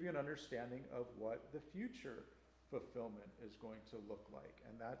 to give you an understanding of what the future fulfillment is going to look like.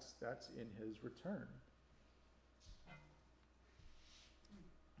 And that's in his return.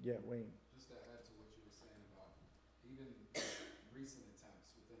 Yeah, Wayne. Just to add to what you were saying about even recent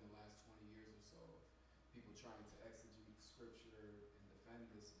attempts within the last 20 years or so of people trying to exegete Scripture and defend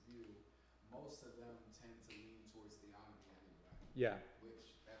this view, most of them tend to lean towards theology anyway. Yeah.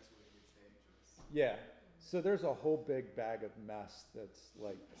 Which, that's where it gets dangerous. Yeah. So there's a whole big bag of mess that's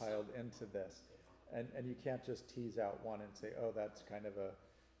like piled into this. And you can't just tease out one and say, oh, that's kind of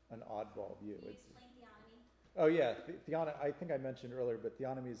an oddball view. Can you explain theonomy? Oh yeah, I think I mentioned earlier, but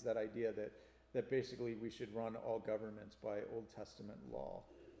theonomy is that idea that basically we should run all governments by Old Testament law,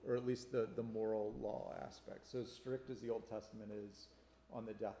 or at least the moral law aspect. So as strict as the Old Testament is on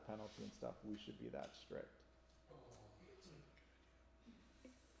the death penalty and stuff, we should be that strict.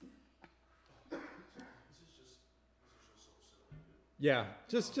 Yeah,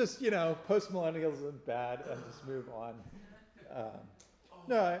 just post-millennialism bad and just move on.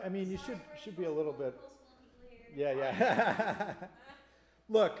 No, I mean you should be a little bit. Yeah.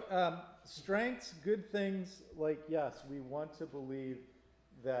 Look, strengths, good things. Like yes, we want to believe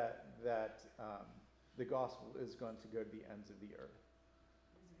that the gospel is going to go to the ends of the earth.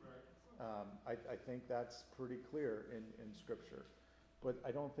 I think that's pretty clear in Scripture, but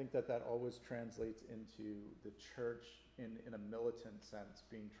I don't think that always translates into the church in a militant sense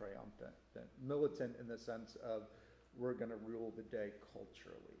being triumphant. Militant in the sense of we're going to rule the day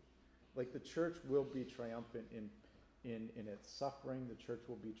culturally. Like the church will be triumphant in its suffering. The church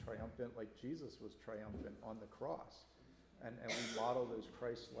will be triumphant like Jesus was triumphant on the cross. And we model those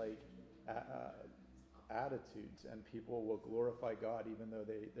Christ-like attitudes, and people will glorify God even though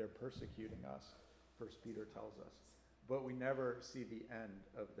they're persecuting us, 1 Peter tells us. But we never see the end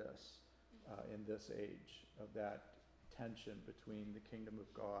of this in this age, of that tension between the kingdom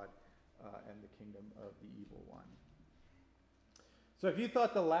of God and the kingdom of the evil one. So if you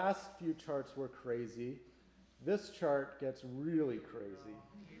thought the last few charts were crazy, this chart gets really crazy.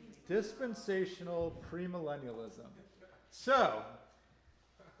 Dispensational premillennialism. So,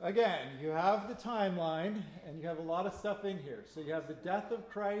 again, you have the timeline, and you have a lot of stuff in here. So you have the death of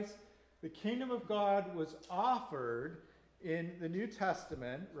Christ. The kingdom of God was offered in the New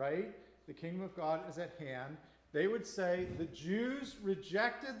Testament, right? The kingdom of God is at hand. They would say the Jews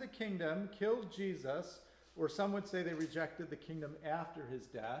rejected the kingdom, killed Jesus, or some would say they rejected the kingdom after his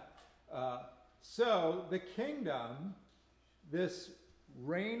death. So the kingdom, this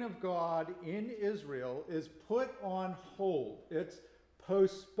reign of God in Israel, is put on hold. It's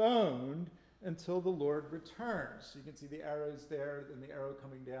postponed until the Lord returns. So you can see the arrows there and the arrow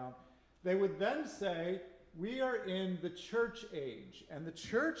coming down. They would then say, we are in the church age. And the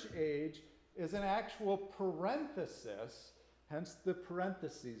church age is an actual parenthesis, hence the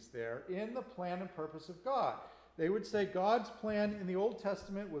parentheses there, in the plan and purpose of God. They would say God's plan in the Old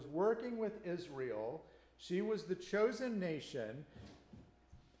Testament was working with Israel. She was the chosen nation.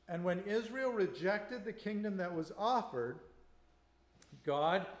 And when Israel rejected the kingdom that was offered,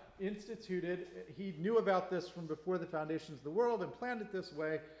 God instituted, he knew about this from before the foundations of the world and planned it this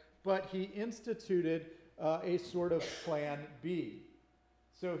way, but he instituted a sort of plan B.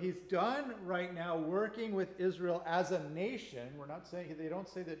 So he's done right now working with Israel as a nation. We're not saying, they don't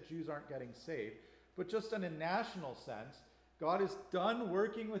say that Jews aren't getting saved, but just in a national sense, God is done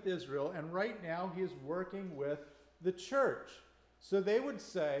working with Israel, and right now he is working with the church. So they would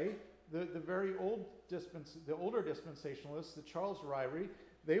say, the very old the older dispensationalists, the Charles Ryrie,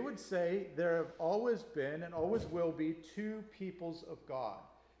 they would say there have always been and always will be two peoples of God.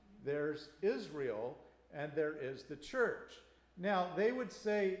 There's Israel and there is the church. Now, they would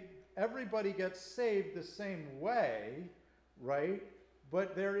say everybody gets saved the same way, right?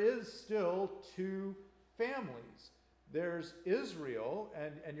 But there is still two families. There's Israel,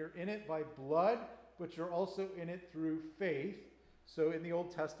 and you're in it by blood, but you're also in it through faith. So in the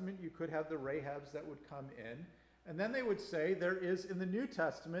Old Testament, you could have the Rahabs that would come in. And then they would say there is in the New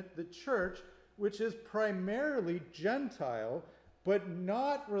Testament the church, which is primarily Gentile, but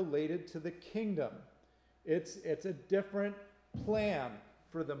not related to the kingdom. It's a different plan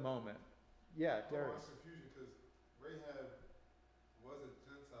for the moment. Yeah, Darius. I'm confusion because Rahab wasn't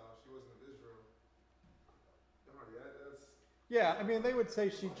Gentile; she wasn't of Israel. Yeah, I mean, they would say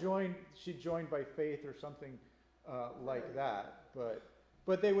she joined by faith or something like that,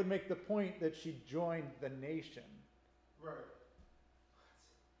 but they would make the point that she joined the nation. Right.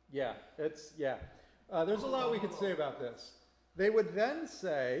 Yeah, there's a lot we could say about this. They would then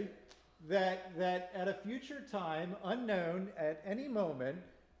say that at a future time, unknown at any moment,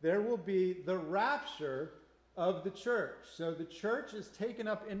 there will be the rapture of the church. So the church is taken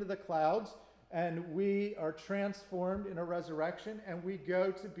up into the clouds, and we are transformed in a resurrection, and we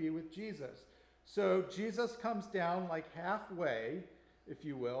go to be with Jesus. So Jesus comes down like halfway, if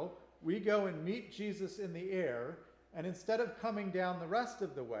you will. We go and meet Jesus in the air, and instead of coming down the rest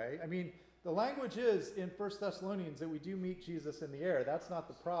of the way, I mean, the language is in 1 Thessalonians that we do meet Jesus in the air. That's not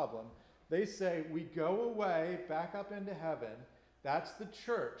the problem. They say we go away, back up into heaven. That's the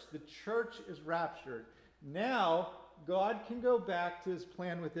church. The church is raptured. Now, God can go back to his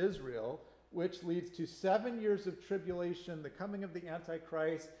plan with Israel, which leads to 7 years of tribulation, the coming of the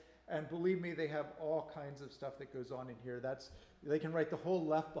Antichrist, and believe me, they have all kinds of stuff that goes on in here. They can write the whole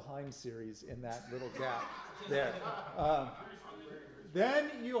Left Behind series in that little gap there.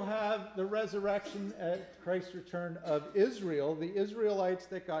 Then you'll have the resurrection at Christ's return of Israel, the Israelites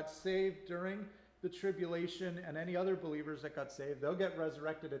that got saved during the tribulation, and any other believers that got saved. They'll get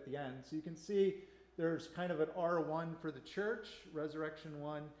resurrected at the end. So you can see there's kind of an R1 for the church, resurrection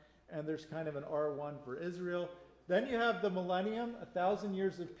 1, and there's kind of an R1 for Israel. Then you have the millennium, 1,000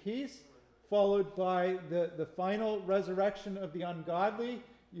 years of peace, followed by the final resurrection of the ungodly.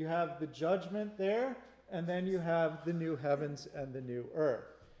 You have the judgment there, and then you have the new heavens and the new earth.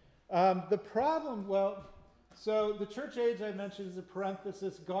 The problem, so the church age I mentioned is a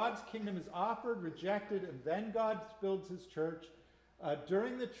parenthesis. God's kingdom is offered, rejected, and then God builds his church.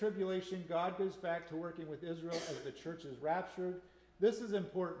 During the tribulation, God goes back to working with Israel as the church is raptured. This is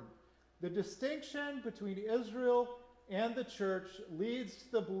important. The distinction between Israel and the church leads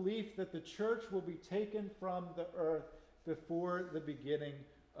to the belief that the church will be taken from the earth before the beginning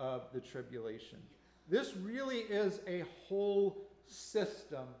of the tribulation. This really is a whole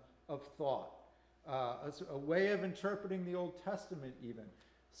system of thought, a way of interpreting the Old Testament even.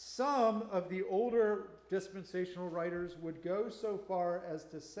 Some of the older dispensational writers would go so far as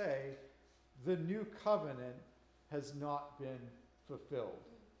to say the new covenant has not been fulfilled.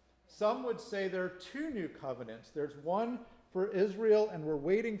 Some would say there are two new covenants. There's one for Israel, and we're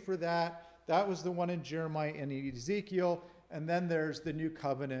waiting for that. That was the one in Jeremiah and Ezekiel. And then there's the new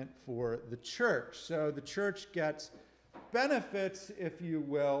covenant for the church. So the church gets benefits, if you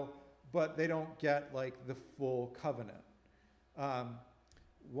will, but they don't get like the full covenant.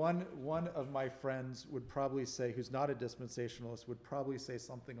 One of my friends would probably say, who's not a dispensationalist, would probably say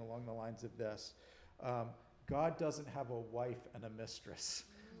something along the lines of this. God doesn't have a wife and a mistress.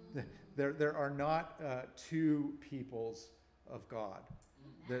 There are not two peoples of God.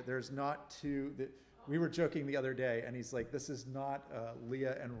 There's not two. We were joking the other day, and he's like, this is not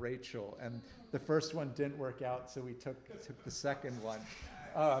Leah and Rachel. And the first one didn't work out, so we took the second one.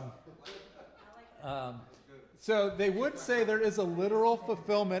 So they would say there is a literal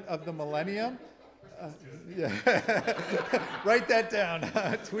fulfillment of the millennium. Yeah. Write that down.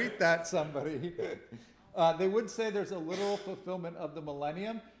 Tweet that, somebody. They would say there's a literal fulfillment of the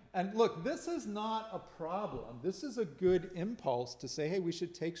millennium. And look, this is not a problem. This is a good impulse to say, hey, we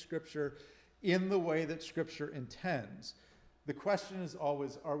should take Scripture in the way that Scripture intends. The question is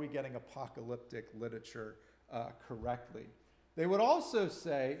always, are we getting apocalyptic literature correctly? They would also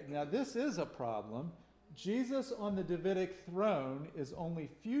say, now this is a problem, Jesus on the Davidic throne is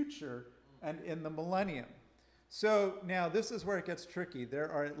only future and in the millennium. So now this is where it gets tricky.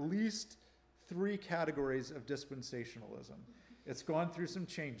 There are at least 3 categories of dispensationalism. It's gone through some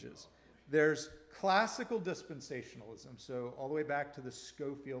changes. There's classical dispensationalism, so all the way back to the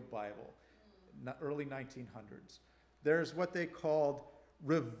Scofield Bible, early 1900s. There's what they called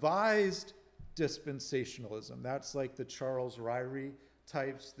revised dispensationalism. That's like the Charles Ryrie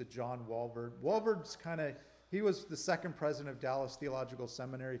types, the John Walvoord. Walvoord's he was the 2nd president of Dallas Theological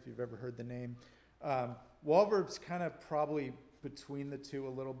Seminary, if you've ever heard the name. Walvoord's kind of probably between the two a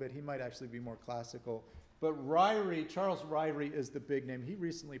little bit. He might actually be more classical. But Ryrie, Charles Ryrie is the big name. He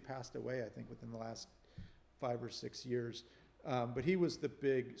recently passed away, I think, within the last 5 or 6 years. But he was the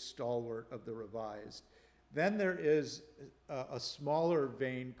big stalwart of the revised. Then there is a smaller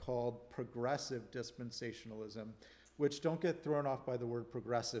vein called progressive dispensationalism, which don't get thrown off by the word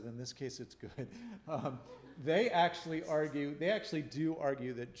progressive. In this case, it's good. They actually do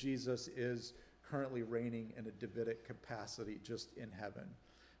argue that Jesus is currently reigning in a Davidic capacity just in heaven.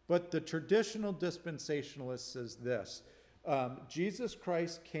 But the traditional dispensationalist says this, Jesus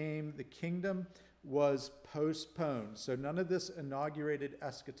Christ came, the kingdom was postponed. So none of this inaugurated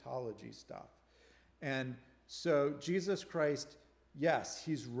eschatology stuff. And so Jesus Christ, yes,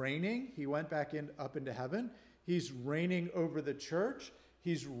 he's reigning. He went back up into heaven. He's reigning over the church.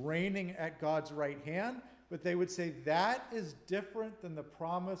 He's reigning at God's right hand. But they would say that is different than the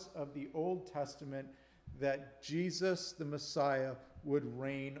promise of the Old Testament that Jesus, the Messiah, would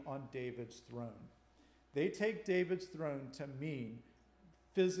reign on David's throne. They take David's throne to mean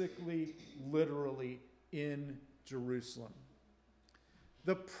physically, literally in Jerusalem.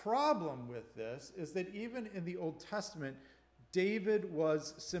 The problem with this is that even in the Old Testament, David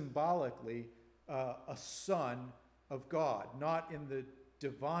was symbolically a son of God, not in the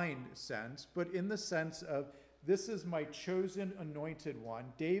divine sense, but in the sense of this is my chosen anointed one.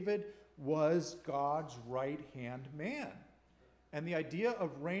 David was God's right-hand man. And the idea of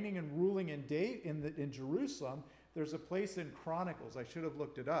reigning and ruling in Jerusalem, there's a place in Chronicles, I should have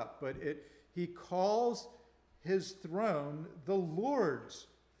looked it up, but he calls his throne the Lord's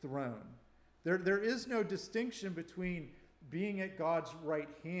throne. There is no distinction between being at God's right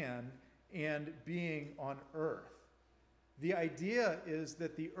hand and being on earth. The idea is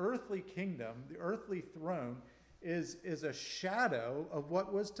that the earthly kingdom, the earthly throne, is a shadow of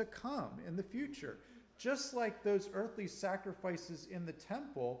what was to come in the future. Just like those earthly sacrifices in the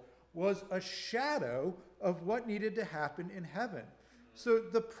temple was a shadow of what needed to happen in heaven. So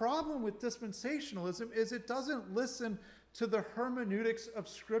the problem with dispensationalism is it doesn't listen to the hermeneutics of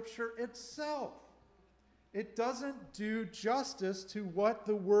Scripture itself. It doesn't do justice to what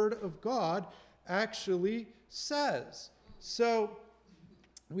the Word of God actually says. So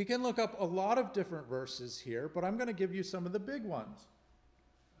we can look up a lot of different verses here, but I'm going to give you some of the big ones.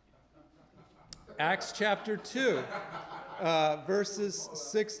 Acts chapter 2, verses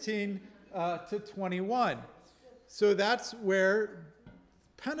 16 to 21. So that's where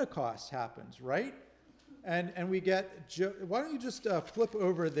Pentecost happens, right? And we get, why don't you just flip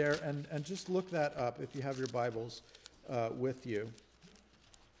over there and just look that up if you have your Bibles with you.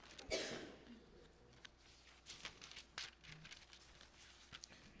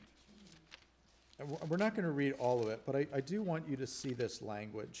 We're not going to read all of it, but I do want you to see this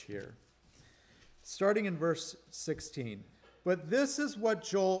language here. Starting in verse 16. But this is what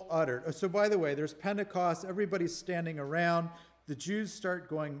Joel uttered. So by the way, there's Pentecost. Everybody's standing around. The Jews start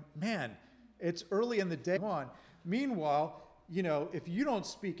going, man, it's early in the day. Meanwhile, if you don't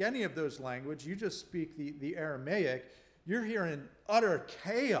speak any of those languages, you just speak the Aramaic, you're hearing utter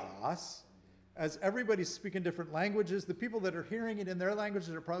chaos as everybody's speaking different languages. The people that are hearing it in their languages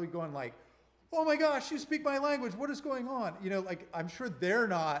are probably going like, oh my gosh, you speak my language. What is going on? I'm sure they're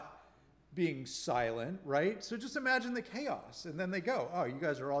not being silent, right? So just imagine the chaos. And then they go, oh, you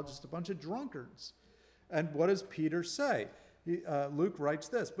guys are all just a bunch of drunkards. And what does Peter say? Luke writes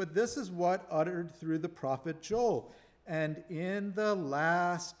this, but this is what uttered through the prophet Joel. And in the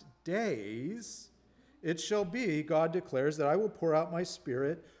last days, it shall be, God declares, that I will pour out my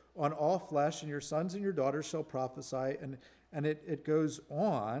spirit on all flesh, and your sons and your daughters shall prophesy. And it goes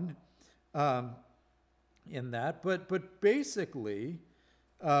on in that. But basically,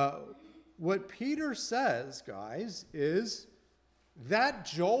 what Peter says, guys, is that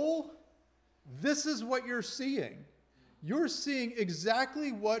Joel, this is what you're seeing. You're seeing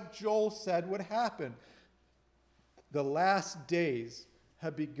exactly what Joel said would happen. The last days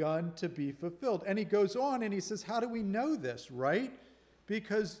have begun to be fulfilled. And he goes on and he says, how do we know this, right?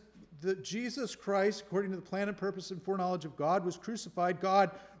 Because Jesus Christ, according to the plan and purpose and foreknowledge of God, was crucified.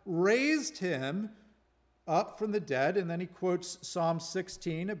 God raised him up from the dead. And then he quotes Psalm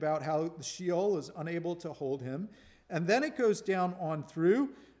 16 about how the Sheol is unable to hold him. And then it goes down on through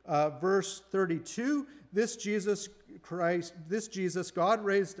verse 32. This Jesus God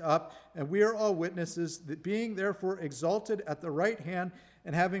raised up, and we are all witnesses, that being therefore exalted at the right hand,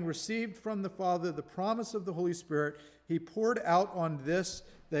 and having received from the Father the promise of the Holy Spirit, he poured out this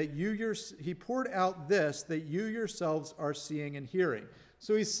that you yourselves are seeing and hearing.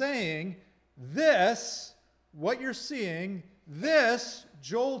 So he's saying, this, what you're seeing, this,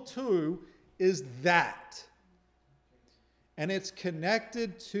 Joel 2, is that. And it's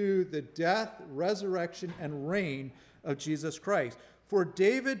connected to the death, resurrection, and reign of Jesus Christ. For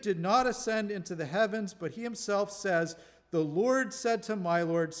David did not ascend into the heavens, but he himself says, the Lord said to my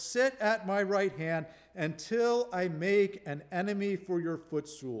Lord, sit at my right hand until I make an enemy for your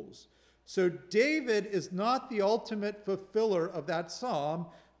footstools. So David is not the ultimate fulfiller of that psalm.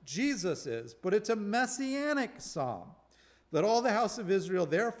 Jesus is, but it's a messianic psalm. Let all the house of Israel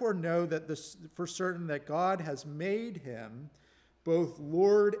therefore know that for certain that God has made him both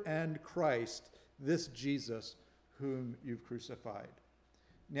Lord and Christ, this Jesus whom you've crucified.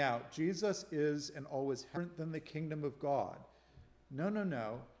 Now, Jesus is and always different than the kingdom of God.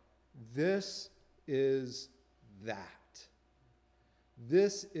 No. This is that.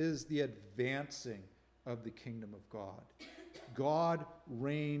 This is the advancing of the kingdom of God. God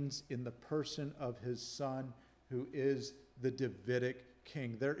reigns in the person of his Son, who is the Davidic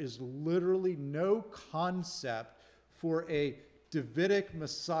king. There is literally no concept for a Davidic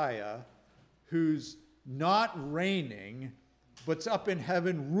Messiah who's not reigning, but's up in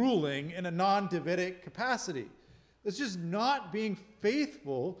heaven ruling in a non-Davidic capacity. It's just not being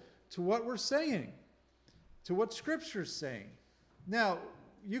faithful to what we're saying, to what Scripture's saying. Now,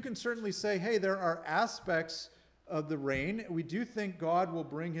 you can certainly say, hey, there are aspects of the reign. We do think God will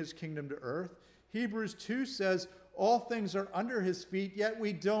bring his kingdom to earth. Hebrews 2 says, all things are under his feet, yet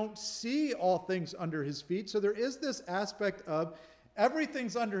we don't see all things under his feet. So there is this aspect of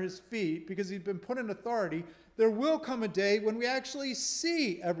everything's under his feet because he's been put in authority. There will come a day when we actually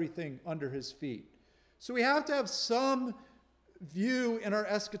see everything under his feet. So we have to have some view in our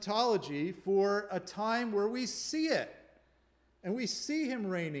eschatology for a time where we see it. And we see him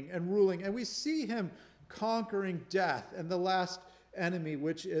reigning and ruling, and we see him conquering death and the last enemy,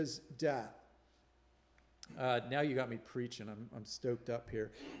 which is death. Now you got me preaching. I'm stoked up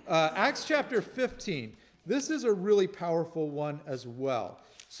here. Acts chapter 15. This is a really powerful one as well.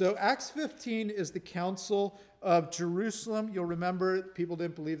 So Acts 15 is the council of Jerusalem. You'll remember people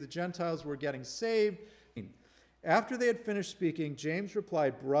didn't believe the Gentiles were getting saved. After they had finished speaking, James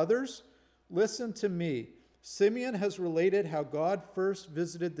replied, brothers, listen to me. Simeon has related how God first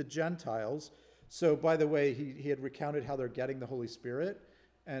visited the Gentiles. So, by the way, he had recounted how they're getting the Holy Spirit.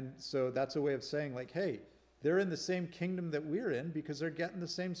 And so that's a way of saying, like, hey, they're in the same kingdom that we're in because they're getting the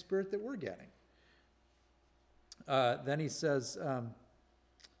same Spirit that we're getting. Then he says,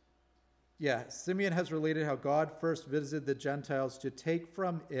 Simeon has related how God first visited the Gentiles to take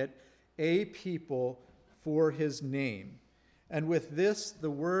from it a people for his name. And with this,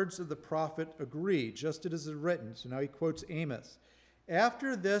 the words of the prophet agree, just as it is written. So now he quotes Amos.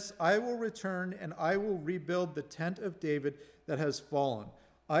 After this, I will return and I will rebuild the tent of David that has fallen.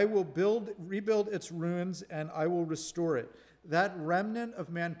 I will rebuild its ruins and I will restore it. That the remnant of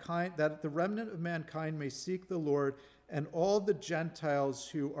mankind may seek the Lord and all the Gentiles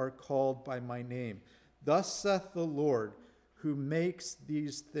who are called by my name. Thus saith the Lord, who makes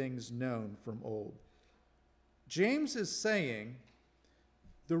these things known from old. James is saying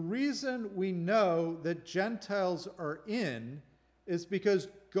the reason we know that Gentiles are in is because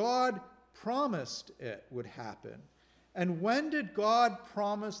God promised it would happen. And when did God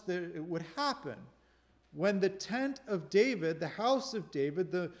promise that it would happen? When the tent of David, the house of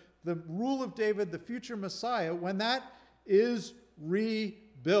David, the rule of David, the future Messiah, when that is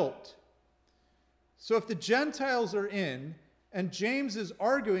rebuilt. So if the Gentiles are in, and James is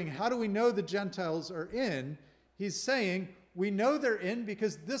arguing, how do we know the Gentiles are in? He's saying, we know they're in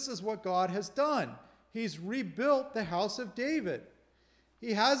because this is what God has done. He's rebuilt the house of David.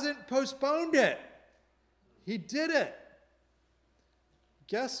 He hasn't postponed it. He did it.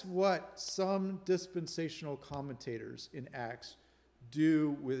 Guess what some dispensational commentators in Acts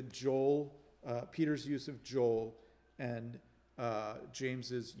do with Joel, Peter's use of Joel, and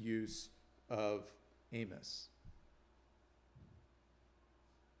James's use of Amos?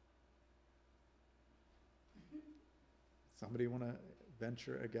 Somebody want to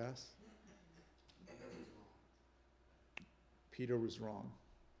venture a guess? Peter was wrong.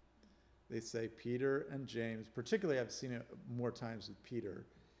 they say Peter and James, particularly I've seen it more times with Peter,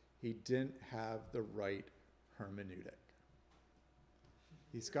 he didn't have the right hermeneutic.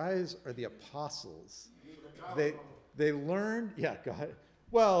 These guys are the apostles. They learned, yeah, go ahead.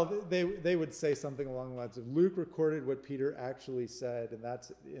 Well, they would say something along the lines of Luke recorded what Peter actually said, and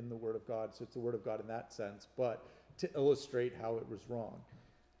that's in the Word of God, so it's the Word of God in that sense, but to illustrate how it was wrong.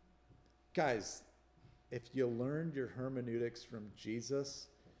 Guys, if you learned your hermeneutics from Jesus,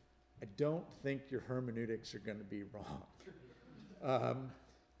 I don't think your hermeneutics are going to be wrong.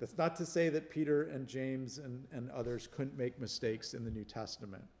 That's not to say that Peter and James and others couldn't make mistakes in the New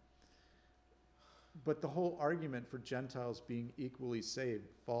Testament. But the whole argument for Gentiles being equally saved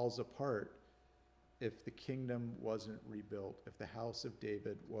falls apart if the kingdom wasn't rebuilt, if the house of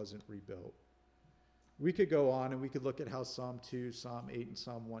David wasn't rebuilt. We could go on and we could look at how Psalm 2, Psalm 8, and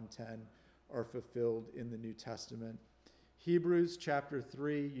Psalm 110 are fulfilled in the New Testament. Hebrews chapter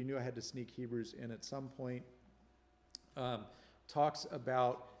 3, you knew I had to sneak Hebrews in at some point, talks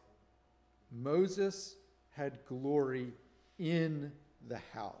about Moses had glory in the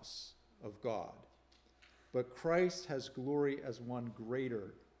house of God, but Christ has glory as one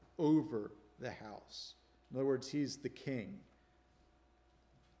greater over the house. In other words, he's the king.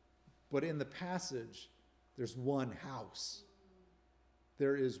 But in the passage, there's one house.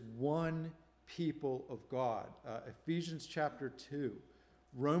 There is one people of God. Ephesians chapter 2.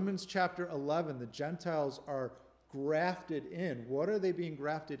 Romans chapter 11, the Gentiles are grafted in. What are they being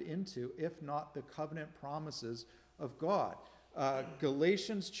grafted into if not the covenant promises of God?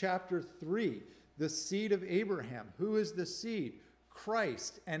 Galatians chapter 3, the seed of Abraham. Who is the seed?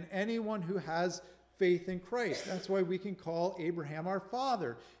 Christ, and anyone who has faith in Christ. That's why we can call Abraham our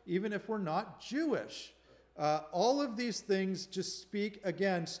father, even if we're not Jewish. All of these things just speak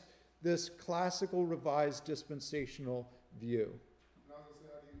against this classical revised dispensational view. And I was gonna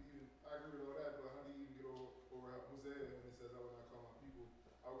say, how do you even, I agree with all that, but how do you even get over Hosea when it says, I will not call my people,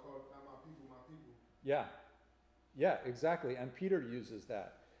 I will call not my people, my people? Yeah, exactly. And Peter uses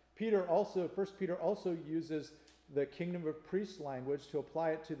that. First Peter also uses the kingdom of priests language to apply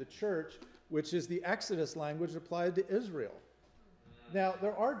it to the church, which is the Exodus language applied to Israel. Now,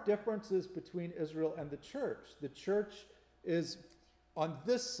 there are differences between Israel and the church. The church is on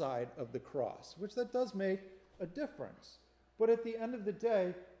this side of the cross, which that does make a difference. But at the end of the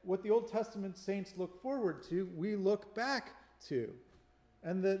day, what the Old Testament saints look forward to, we look back to.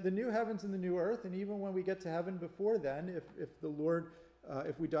 And the new heavens and the new earth, and even when we get to heaven before then,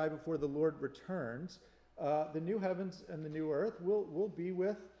 if we die before the Lord returns, the new heavens and the new earth will be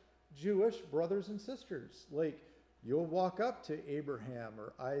with Jewish brothers and sisters. Like, you'll walk up to Abraham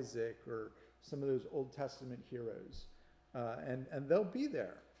or Isaac or some of those Old Testament heroes, and they'll be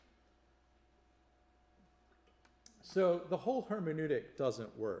there. So the whole hermeneutic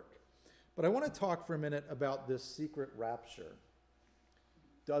doesn't work. But I want to talk for a minute about this secret rapture.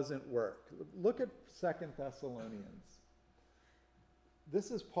 Doesn't work. Look at 2 Thessalonians. This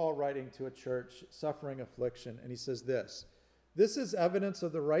is Paul writing to a church suffering affliction, and he says this: "This is evidence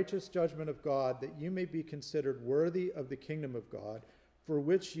of the righteous judgment of God, that you may be considered worthy of the kingdom of God, for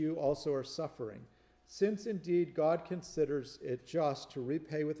which you also are suffering. Since indeed God considers it just to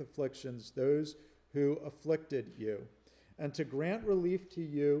repay with afflictions those who afflicted you, and to grant relief to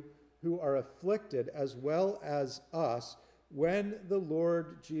you who are afflicted, as well as us, when the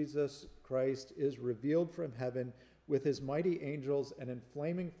Lord Jesus Christ is revealed from heaven with his mighty angels and in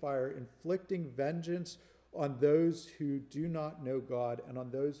flaming fire, inflicting vengeance on those who do not know God and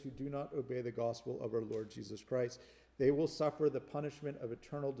on those who do not obey the gospel of our Lord Jesus Christ. They will suffer the punishment of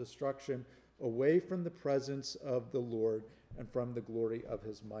eternal destruction away from the presence of the Lord and from the glory of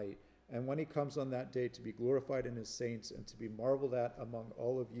his might. And when he comes on that day, to be glorified in his saints and to be marveled at among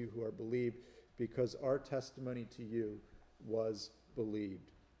all of you who are believed, because our testimony to you was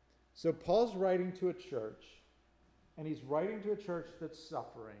believed." So Paul's writing to a church, and he's writing to a church that's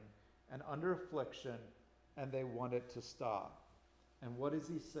suffering and under affliction, and they want it to stop. And what does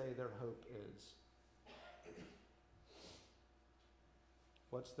he say their hope is?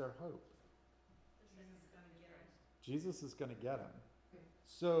 What's their hope? Jesus is going to get them.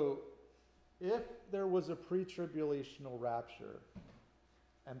 So if there was a pre-tribulational rapture,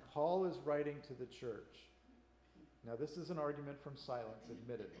 and Paul is writing to the church, now this is an argument from silence,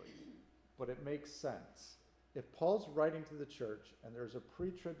 admittedly, but it makes sense. If Paul's writing to the church and there's a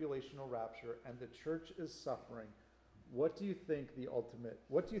pre-tribulational rapture and the church is suffering, what do you think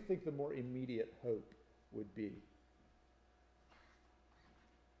the more immediate hope would be?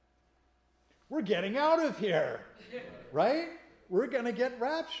 We're getting out of here, right? We're going to get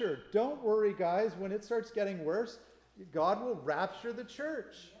raptured. Don't worry, guys. When it starts getting worse, God will rapture the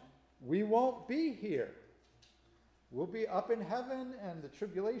church. We won't be here. We'll be up in heaven, and the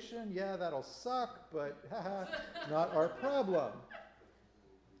tribulation, yeah, that'll suck, but haha, not our problem.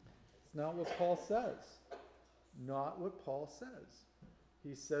 It's not what Paul says. Not what Paul says.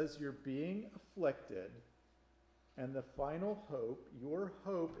 He says you're being afflicted, and the final hope, your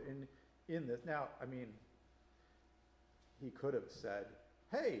hope in this. Now, I mean, he could have said,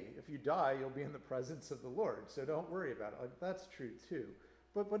 hey, if you die, you'll be in the presence of the Lord, so don't worry about it. Like, that's true too.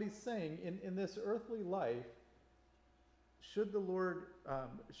 But he's saying, in this earthly life, should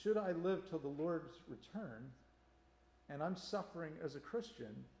I live till the Lord's return, and I'm suffering as a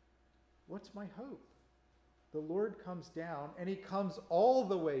Christian, what's my hope? The Lord comes down, and he comes all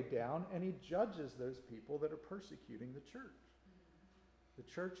the way down, and he judges those people that are persecuting the church. The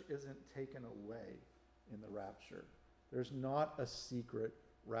church isn't taken away in the rapture. There's not a secret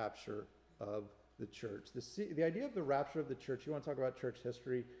rapture of the church. The idea of the rapture of the church, you want to talk about church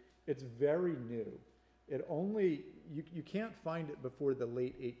history, it's very new. You can't find it before the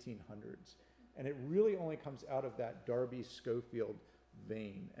late 1800s. And it really only comes out of that Darby-Scofield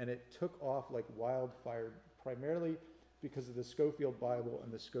vein. And it took off like wildfire, primarily because of the Scofield Bible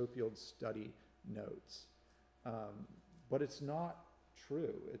and the Scofield study notes. But it's not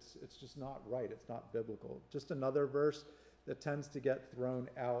true. It's just not right. It's not biblical. Just another verse that tends to get thrown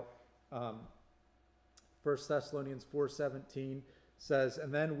out. 1 Thessalonians 4:17 says,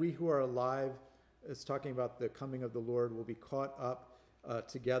 and then we who are alive, it's talking about the coming of the Lord, will be caught up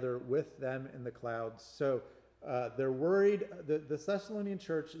together with them in the clouds. So they're worried, the Thessalonian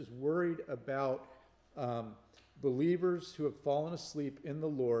church is worried about believers who have fallen asleep in the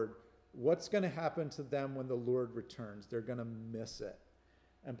Lord. What's going to happen to them when the Lord returns? They're going to miss it.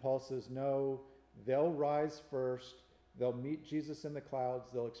 And Paul says, no, they'll rise first. They'll meet Jesus in the clouds.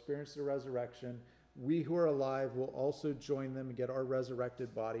 They'll experience the resurrection. We who are alive will also join them and get our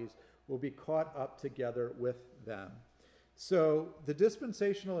resurrected bodies. We'll be caught up together with them. So the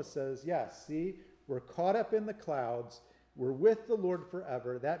dispensationalist says, yes, see, we're caught up in the clouds. We're with the Lord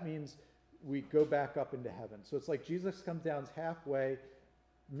forever. That means we go back up into heaven. So it's like Jesus comes down halfway,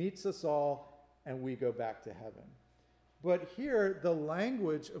 meets us all, and we go back to heaven. But here, the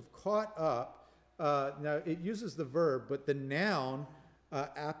language of caught up, now it uses the verb, but the noun,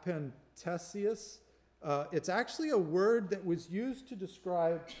 apentesius, it's actually a word that was used to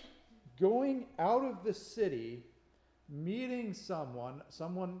describe going out of the city, meeting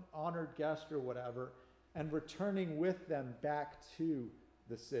someone honored guest or whatever, and returning with them back to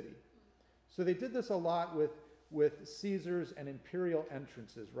the city. So they did this a lot with Caesars and imperial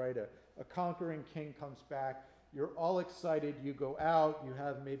entrances, right? A conquering king comes back, you're all excited, you go out, you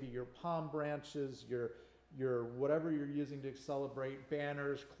have maybe your palm branches, your whatever you're using to celebrate,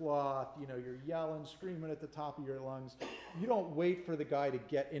 banners, cloth, you're yelling, screaming at the top of your lungs. You don't wait for the guy to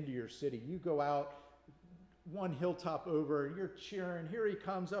get into your city. You go out one hilltop over, you're cheering, here he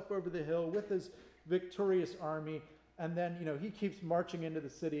comes up over the hill with his victorious army. And then, he keeps marching into the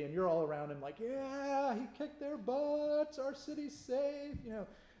city, and you're all around him like, yeah, he kicked their butts, our city's safe,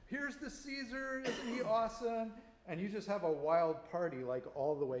 here's the Caesar, isn't he awesome? And you just have a wild party like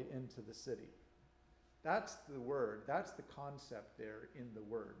all the way into the city. That's the word, that's the concept there in the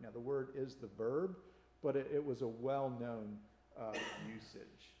word. Now the word is the verb, but it was a well-known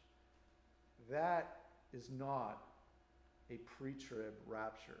usage. That is not a pre-trib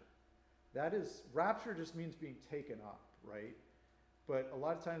rapture. That is, rapture just means being taken up, right? But a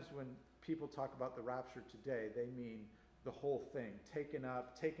lot of times when people talk about the rapture today, they mean the whole thing, taken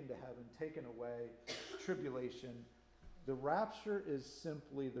up, taken to heaven, taken away, tribulation. The rapture is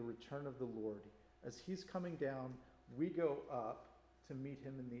simply the return of the Lord. As he's coming down, we go up to meet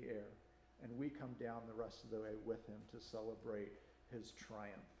him in the air, and we come down the rest of the way with him to celebrate his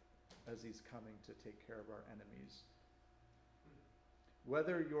triumph as he's coming to take care of our enemies.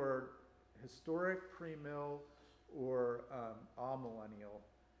 Whether you're historic, pre-mill, or amillennial,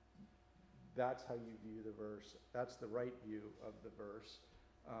 that's how you view the verse. That's the right view of the verse.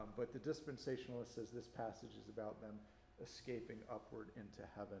 But the dispensationalist says this passage is about them escaping upward into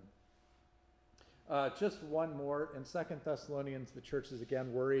heaven. Just one more. In 2 Thessalonians, the church is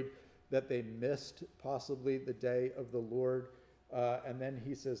again worried that they missed possibly the day of the Lord. And then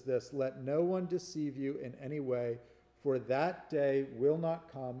he says this, let no one deceive you in any way, for that day will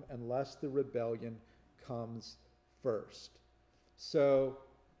not come unless the rebellion comes first. So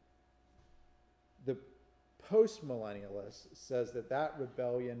the postmillennialist says that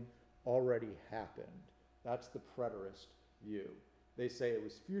rebellion already happened. That's the preterist view. They say it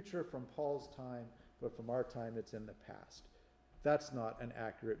was future from Paul's time, but from our time it's in the past. That's not an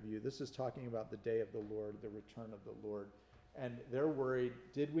accurate view. This is talking about the day of the Lord, the return of the Lord. And they're worried,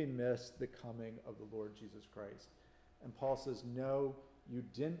 did we miss the coming of the Lord Jesus Christ? And Paul says, no, you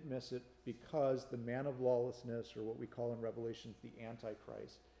didn't miss it, because the man of lawlessness, or what we call in Revelations the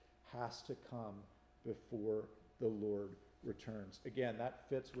Antichrist, has to come before the Lord returns. Again, that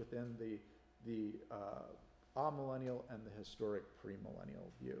fits within the amillennial and the historic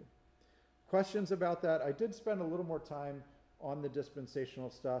premillennial view. Questions about that? I did spend a little more time on the dispensational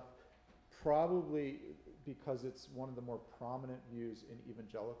stuff, probably because it's one of the more prominent views in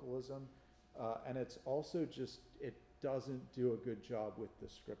evangelicalism, and it's also just, it doesn't do a good job with the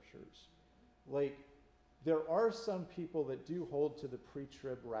scriptures. Like, there are some people that do hold to the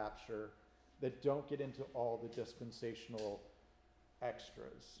pre-trib rapture that don't get into all the dispensational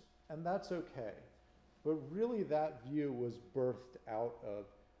extras, and that's okay. But really, that view was birthed out of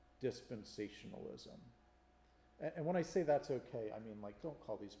dispensationalism. And when I say that's okay, I mean, like, don't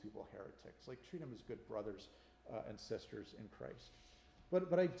call these people heretics. Like, treat them as good brothers and sisters in Christ.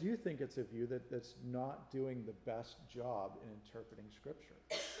 But I do think it's a view that's not doing the best job in interpreting Scripture.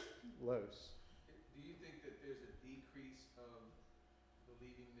 Los. Do you think that there's a decrease of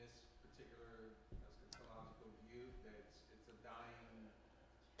believing this particular eschatological view, that it's a dying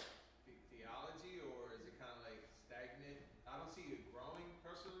theology, or is it kind of like stagnant? I don't see it growing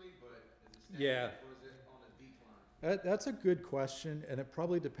personally, but is it stagnant, Yeah. or is it on a decline? That's a good question, and it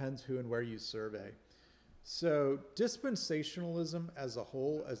probably depends who and where you survey. So dispensationalism as a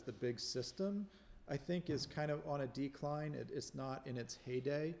whole, as the big system, I think is kind of on a decline. It's not in its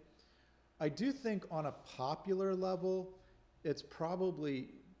heyday. I do think on a popular level, it's probably,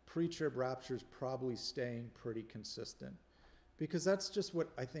 pre-trib rapture is probably staying pretty consistent, because that's just what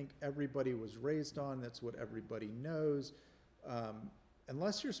I think everybody was raised on. That's what everybody knows.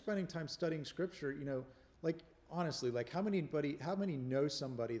 Unless you're spending time studying Scripture, you know, like, honestly, like, how many know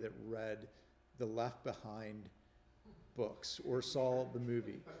somebody that read the Left Behind books or saw the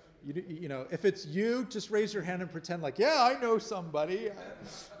movie? You know, if it's you, just raise your hand and pretend like, yeah, I know somebody.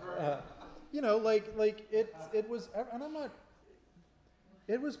 You know, like it was, and I'm not,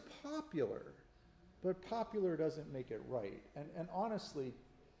 it was popular, but popular doesn't make it right. And honestly,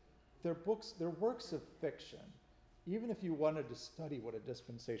 they're works of fiction. Even if you wanted to study what a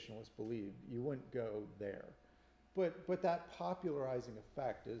dispensationalist believed, you wouldn't go there. But that popularizing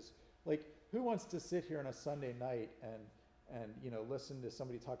effect is, like, who wants to sit here on a Sunday night and you know, listen to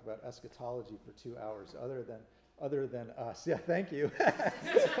somebody talk about eschatology for 2 hours other than us? Yeah, thank you.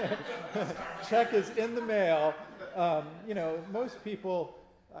 Check is in the mail. You know, most people,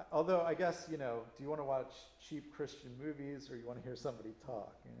 although I guess, you know, do you want to watch cheap Christian movies, or you want to hear somebody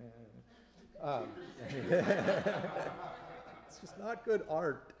talk? It's just not good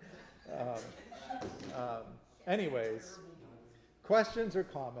art. Anyways, questions or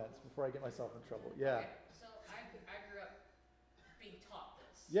comments before I get myself in trouble? Yeah. Okay, so I grew up being taught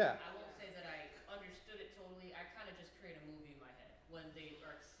this. Yeah. I won't say that I understood it totally. I kind of just create a movie in my head when they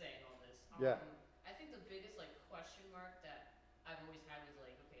are saying all this. Yeah. I think the biggest, like, question mark that I've always had was,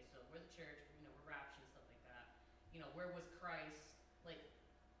 like, okay, so we're the church, you know, we're raptured and stuff like that. You know, where was Christ? Like,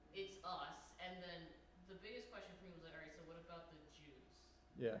 it's us. And then the biggest question for me was, like, all right, so what about the Jews?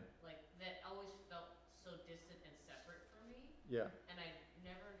 Yeah. Like, that always felt so distant and separate for me. Yeah. And I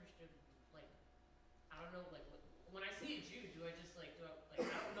never understood, like, I don't know, like, when I see a Jew, do I just, like, I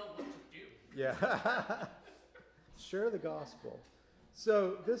don't know what to do. Yeah. Share the gospel.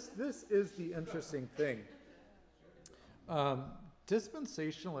 So this is the interesting thing.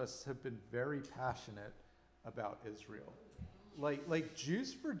 Dispensationalists have been very passionate about Israel. Like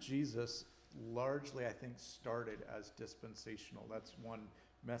Jews for Jesus largely, I think, started as dispensational. That's one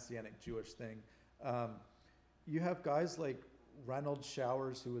Messianic Jewish thing. You have guys like Reynold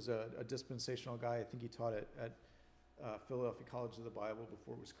Showers, who was a dispensational guy. I think he taught at Philadelphia College of the Bible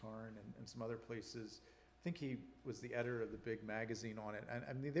before it was Carn, and some other places. I think he was the editor of the big magazine on it. And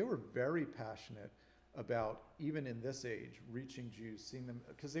I mean, they were very passionate about, even in this age, reaching Jews, seeing them,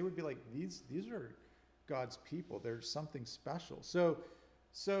 because they would be like, these are God's people. There's something special. So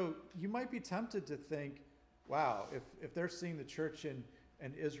you might be tempted to think, wow, if they're seeing the church in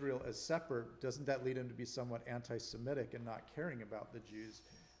Israel as separate, doesn't that lead them to be somewhat anti-Semitic and not caring about the Jews?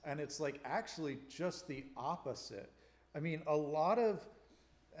 And it's like actually just the opposite. I mean, a lot of,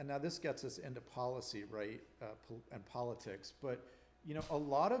 and now this gets us into policy, right, and politics, but you know, a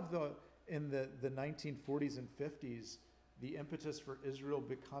lot of in the 1940s and 50s, the impetus for Israel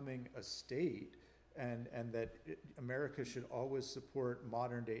becoming a state and that America should always support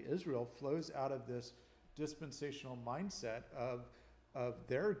modern day Israel flows out of this dispensational mindset of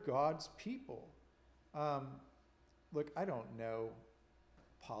they're God's people. Look, I don't know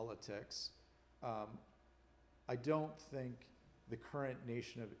politics. I don't think the current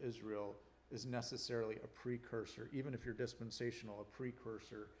nation of Israel is necessarily a precursor, even if you're dispensational, a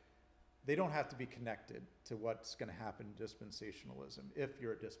precursor. They don't have to be connected to what's going to happen in dispensationalism if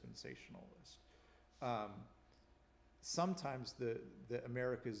you're a dispensationalist. Sometimes the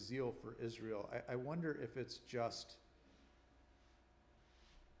America's zeal for Israel, I wonder if it's just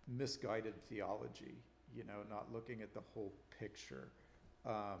misguided theology, not looking at the whole picture.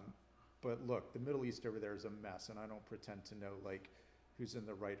 But look, the Middle East over there is a mess, and I don't pretend to know like who's in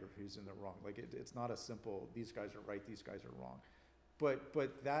the right or who's in the wrong. Like it's not a simple, these guys are right, these guys are wrong.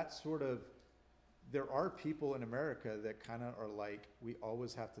 But that sort of, there are people in America that kind of are like, we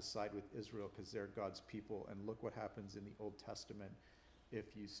always have to side with Israel because they're God's people, and look what happens in the Old Testament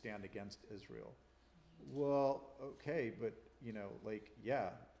if you stand against Israel. Well, okay, but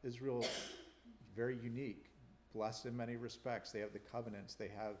Israel, very unique, blessed in many respects. They have the covenants. They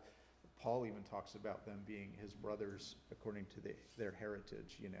have, Paul even talks about them being his brothers according to their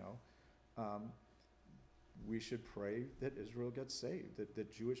heritage, we should pray that Israel gets saved, that the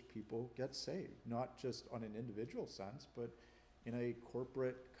Jewish people get saved, not just on an individual sense, but in a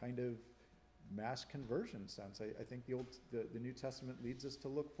corporate kind of mass conversion sense. I think the New Testament leads us to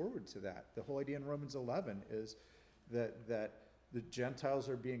look forward to that. The whole idea in Romans 11 is that the Gentiles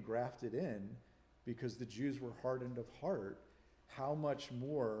are being grafted in because the Jews were hardened of heart. How much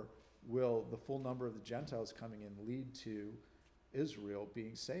more will the full number of the Gentiles coming in lead to Israel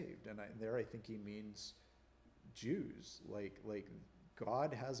being saved? And there I think he means Jews. Like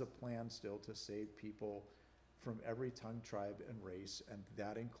God has a plan still to save people from every tongue, tribe, and race, and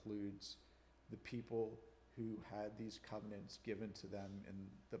that includes the people who had these covenants given to them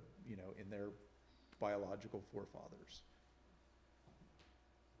in their biological forefathers.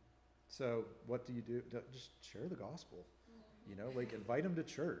 So what do? Just share the gospel. Invite them to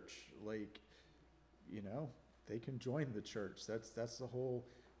church. They can join the church. That's the whole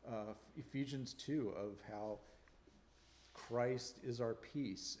Ephesians 2 of how Christ is our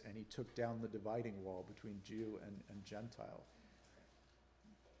peace, and he took down the dividing wall between Jew and Gentile.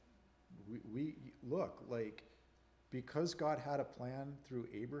 We look, because God had a plan through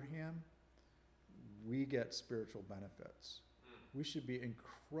Abraham, we get spiritual benefits. We should be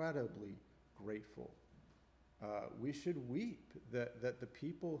incredibly grateful. We should weep that the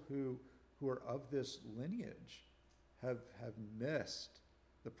people who are of this lineage have missed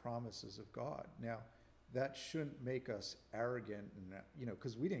the promises of God. Now, that shouldn't make us arrogant, and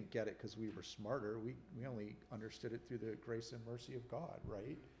because we didn't get it because we were smarter. We only understood it through the grace and mercy of God,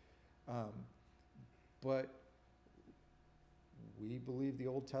 right? But we believe the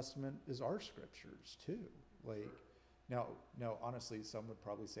Old Testament is our scriptures too. Now, honestly, some would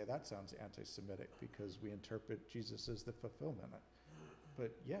probably say that sounds anti-Semitic because we interpret Jesus as the fulfillment.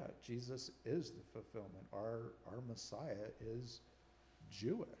 But yeah, Jesus is the fulfillment. Our Messiah is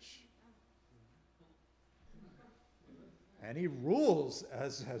Jewish. And he rules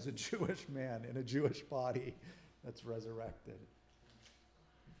as a Jewish man in a Jewish body that's resurrected.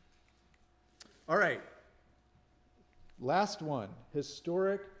 All right. Last one,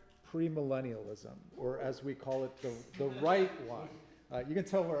 historic premillennialism, or as we call it, the right one. You can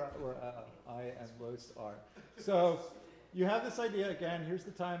tell where I and Los are. So you have this idea, again, here's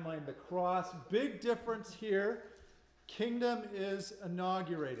the timeline, the cross. Big difference here. Kingdom is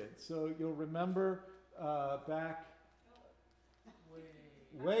inaugurated. So you'll remember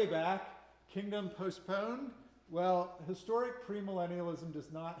way back, kingdom postponed. Well, historic premillennialism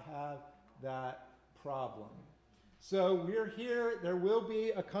does not have that problem. So we're here. There will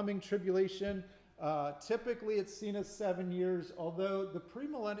be a coming tribulation. Typically, it's seen as 7 years, although the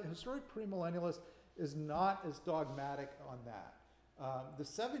historic premillennialist is not as dogmatic on that. The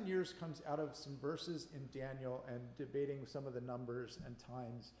 7 years comes out of some verses in Daniel and debating some of the numbers and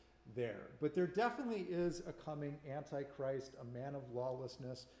times there. But there definitely is a coming Antichrist, a man of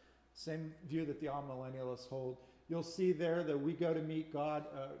lawlessness, same view that the amillennialists hold. You'll see there that we go to meet God,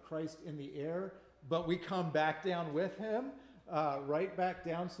 Christ in the air, but we come back down with him, right back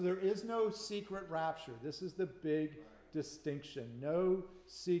down. So there is no secret rapture. This is the big distinction. No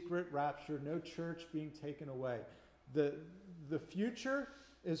secret rapture, no church being taken away. The future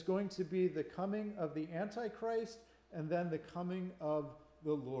is going to be the coming of the Antichrist and then the coming of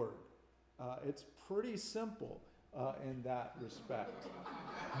the Lord. It's pretty simple in that respect.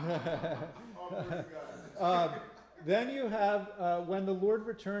 Then you have, when the Lord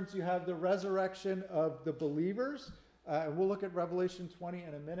returns, you have the resurrection of the believers. And we'll look at Revelation 20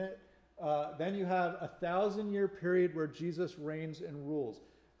 in a minute. Then you have a 1,000-year period where Jesus reigns and rules.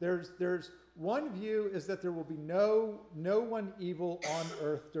 There's one view is that there will be no one evil on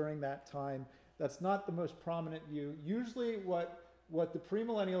earth during that time. That's not the most prominent view. Usually what the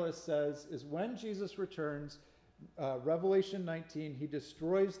premillennialist says is when Jesus returns, Revelation 19, he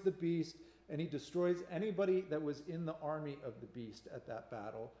destroys the beast and he destroys anybody that was in the army of the beast at that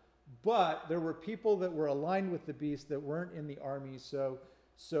battle. But there were people that were aligned with the beast that weren't in the army, so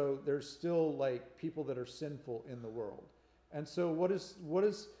there's still like people that are sinful in the world. And so what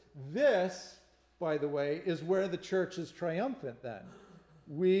is this, by the way, is where the church is triumphant then.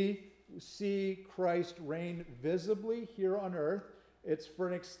 We see Christ reign visibly here on earth. It's for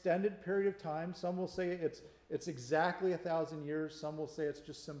an extended period of time. Some will say it's exactly 1,000 years. Some will say it's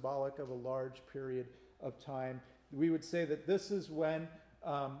just symbolic of a large period of time. We would say that this is when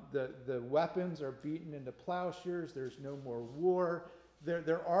the weapons are beaten into plowshares. There's no more war.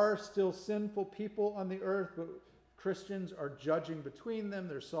 There are still sinful people on the earth, but Christians are judging between them.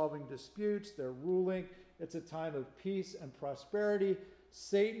 They're solving disputes. They're ruling. It's a time of peace and prosperity.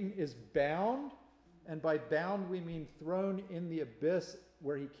 Satan is bound, and by bound we mean thrown in the abyss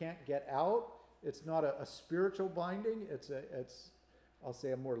where he can't get out. It's not a spiritual binding. It's I'll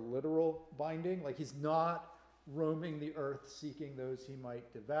say a more literal binding. Like he's not roaming the earth seeking those he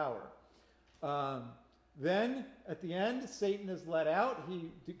might devour. Then at the end, Satan is let out.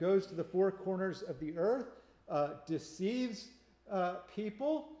 He goes to the four corners of the earth, deceives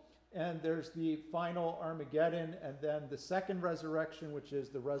people, and there's the final Armageddon, and then the second resurrection, which is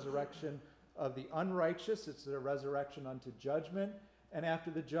the resurrection of the unrighteous. It's the resurrection unto judgment. And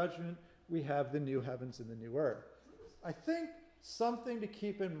after the judgment, we have the new heavens and the new earth. I think something to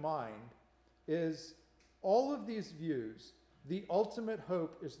keep in mind is all of these views, the ultimate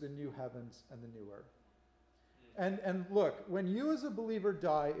hope is the new heavens and the new earth. And look, when you as a believer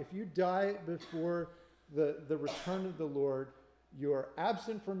die, if you die before the return of the Lord, you are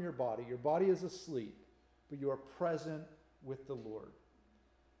absent from your body. Your body is asleep, but you are present with the Lord.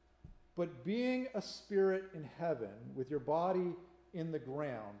 But being a spirit in heaven with your body in the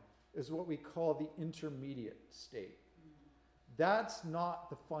ground is what we call the intermediate state. That's not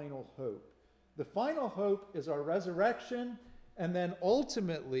the final hope. The final hope is our resurrection, and then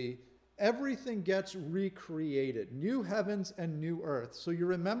ultimately everything gets recreated. New heavens and new earth. So you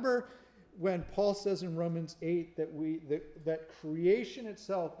remember when Paul says in Romans 8 that creation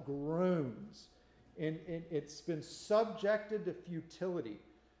itself groans, and it's been subjected to futility.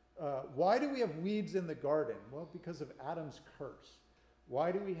 Why do we have weeds in the garden? Well, because of Adam's curse.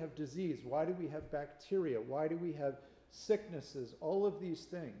 Why do we have disease? Why do we have bacteria? Why do we have sicknesses? All of these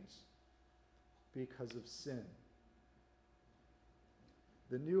things because of sin.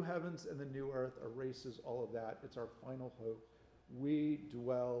 The new heavens and the new earth erases all of that. It's our final hope. We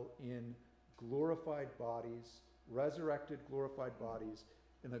dwell in glorified bodies, resurrected glorified bodies,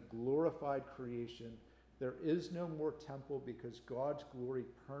 in a glorified creation. There is no more temple because God's glory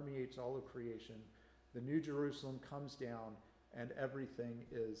permeates all of creation. The New Jerusalem comes down and everything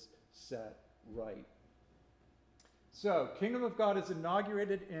is set right. So, Kingdom of God is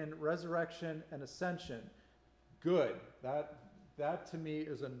inaugurated in resurrection and ascension. Good. That to me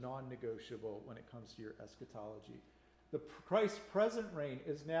is a non-negotiable when it comes to your eschatology. Christ's present reign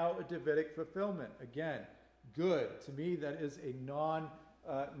is now a Davidic fulfillment. Again, good. To me, that is a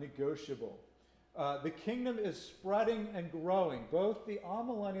non-negotiable. The kingdom is spreading and growing. Both the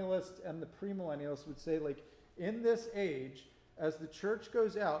amillennialists and the premillennialists would say, like, in this age, as the church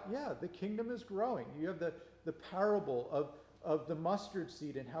goes out, yeah, the kingdom is growing. You have the parable of the mustard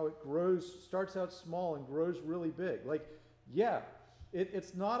seed and how it grows, starts out small and grows really big. Like, yeah,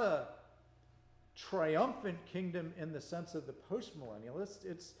 it's not a triumphant kingdom in the sense of the postmillennialists.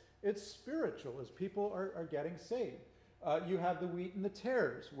 It's spiritual as people are getting saved. You have the wheat and the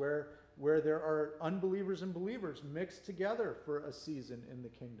tares where there are unbelievers and believers mixed together for a season in the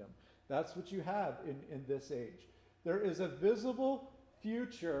kingdom. That's what you have in this age. There is a visible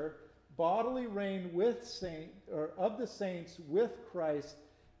future bodily reign of the saints with Christ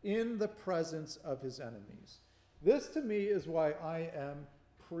in the presence of his enemies. This to me is why I am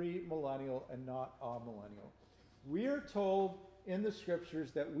pre-millennial and not amillennial. We are told in the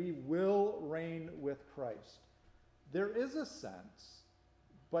scriptures that we will reign with Christ. There is a sense,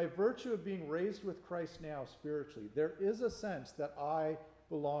 by virtue of being raised with Christ now spiritually, there is a sense that I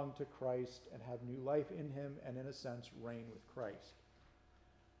belong to Christ and have new life in him and in a sense reign with Christ.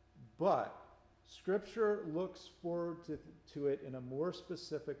 But Scripture looks forward to it in a more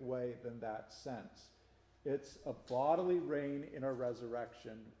specific way than that sense. It's a bodily reign in our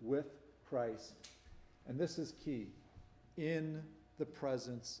resurrection with Christ. And this is key. In the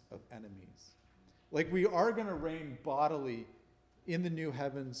presence of enemies. Like we are going to reign bodily in the new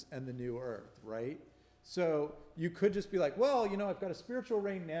heavens and the new earth, right? So you could just be like, well, I've got a spiritual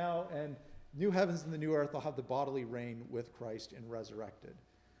reign now, new heavens and the new earth, I'll have the bodily reign with Christ and resurrected.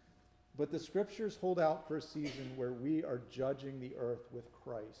 But the scriptures hold out for a season where we are judging the earth with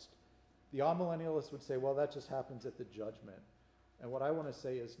Christ. The amillennialists would say, well, that just happens at the judgment. And what I want to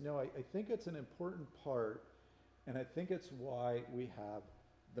say is, no, I think it's an important part, and I think it's why we have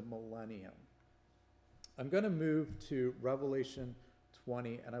the millennium. I'm going to move to Revelation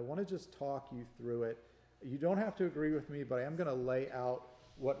 20, and I want to just talk you through it. You don't have to agree with me, but I am going to lay out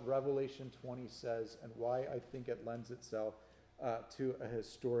what Revelation 20 says and why I think it lends itself to a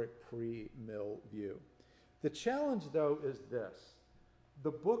historic pre-mill view. The challenge, though, is this.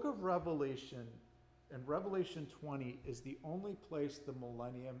 The book of Revelation and Revelation 20 is the only place the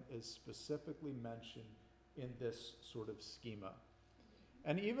millennium is specifically mentioned in this sort of schema.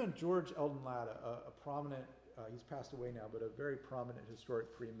 And even George Eldon Ladd, a prominent, he's passed away now, but a very prominent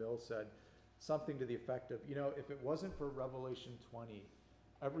historic pre-mill said something to the effect of, you know, if it wasn't for Revelation 20,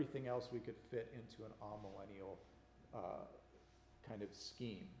 everything else we could fit into an amillennial kind of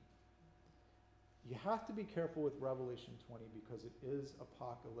scheme. You have to be careful with Revelation 20 because it is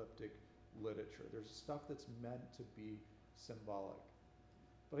apocalyptic literature. There's stuff that's meant to be symbolic.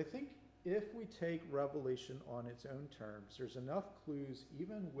 But I think if we take Revelation on its own terms, there's enough clues,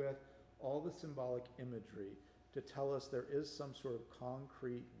 even with all the symbolic imagery, to tell us there is some sort of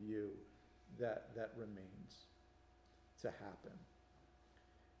concrete view that remains to happen.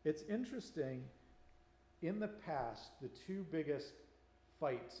 It's interesting, in the past, the two biggest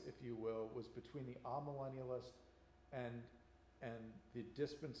fights, if you will, was between the amillennialist and the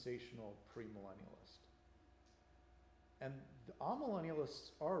dispensational premillennialist. And the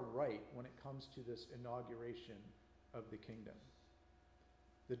amillennialists are right when it comes to this inauguration of the kingdom.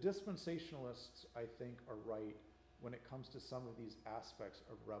 The dispensationalists, I think, are right when it comes to some of these aspects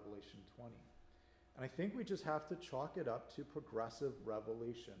of Revelation 20. And I think we just have to chalk it up to progressive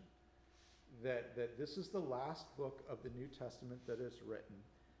revelation. That this is the last book of the New Testament that is written.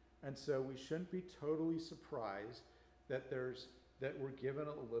 And so we shouldn't be totally surprised that we're given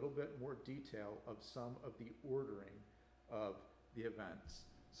a little bit more detail of some of the ordering of the events.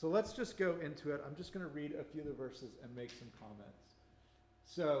 So let's just go into it. I'm just going to read a few of the verses and make some comments.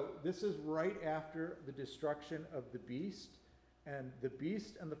 So this is right after the destruction of the beast, and the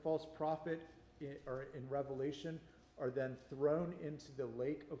beast and the false prophet in Revelation are then thrown into the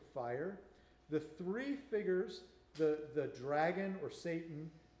lake of fire. The three figures, the dragon or Satan,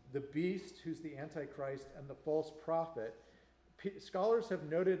 the beast, who's the Antichrist, and the false prophet, scholars have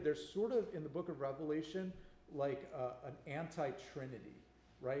noted there's sort of, in the book of Revelation, like an anti-trinity,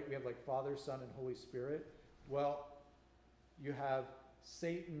 right? We have like Father, Son, and Holy Spirit. Well, you have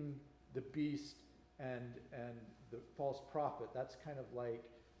Satan, the beast, and the false prophet. That's kind of like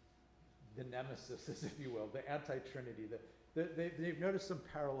the nemesis, if you will, the anti-trinity. They've noticed some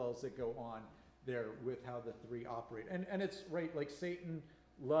parallels that go on there with how the three operate. And it's right, like Satan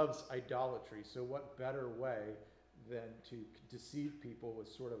loves idolatry, so what better way than to deceive people with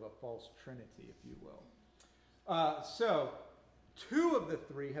sort of a false trinity, if you will. So two of the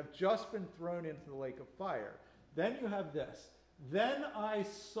three have just been thrown into the lake of fire. Then you have this. Then I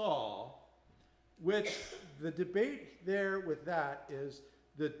saw, which the debate there with that is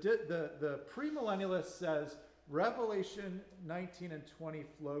the premillennialist says Revelation 19 and 20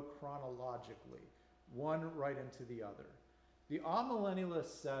 flow chronologically, one right into the other. The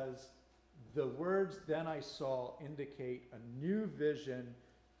amillennialist says the words "then I saw" indicate a new vision.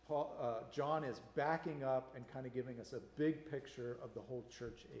 John is backing up and kind of giving us a big picture of the whole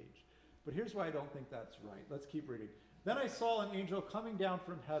church age. But here's why I don't think that's right. Let's keep reading. Then I saw an angel coming down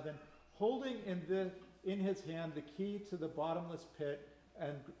from heaven, holding in his hand the key to the bottomless pit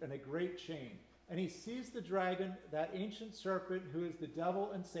and a great chain. And he seized the dragon, that ancient serpent who is the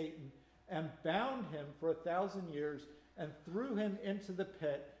devil and Satan, and bound him for 1,000 years, and threw him into the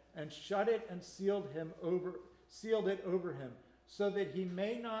pit, and shut it and sealed it over him, so that he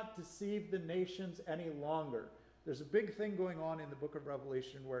may not deceive the nations any longer. There's a big thing going on in the book of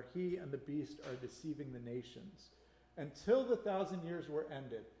Revelation where he and the beast are deceiving the nations until the 1,000 years were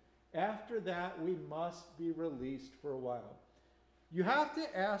ended. After that, we must be released for a while. You have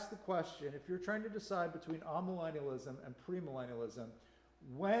to ask the question, if you're trying to decide between amillennialism and premillennialism,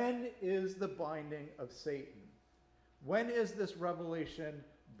 when is the binding of Satan? When is this revelation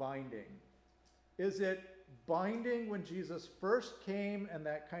binding? Is it binding when Jesus first came and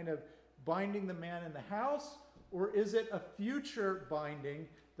that kind of binding the man in the house? Or is it a future binding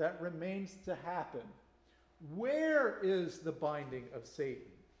that remains to happen? Where is the binding of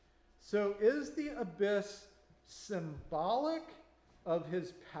Satan? So is the abyss symbolic of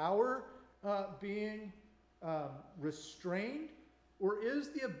his power being restrained? Or is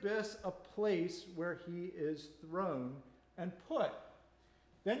the abyss a place where he is thrown and put?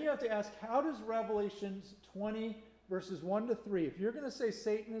 Then you have to ask, how does Revelation 20 verses 1 to 3, if you're going to say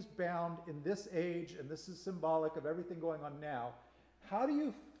Satan is bound in this age, and this is symbolic of everything going on now, how do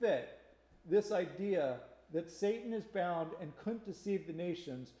you fit this idea that Satan is bound and couldn't deceive the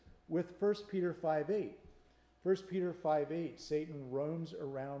nations with 1 Peter 5:8? 1 Peter 5:8, Satan roams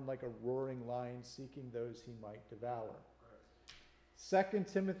around like a roaring lion seeking those he might devour. 2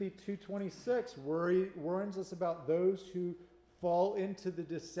 Timothy 2:26 warns us about those who fall into the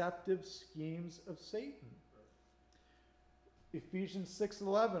deceptive schemes of Satan. Ephesians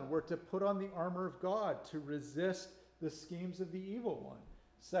 6:11, we're to put on the armor of God to resist the schemes of the evil one.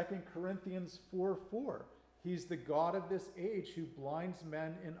 2 Corinthians 4:4, he's the God of this age who blinds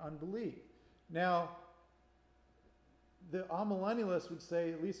men in unbelief. Now, the amillennialists would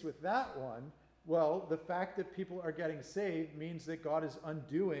say, at least with that one, well, the fact that people are getting saved means that God is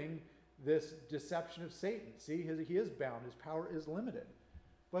undoing this deception of Satan. See, he is bound. His power is limited.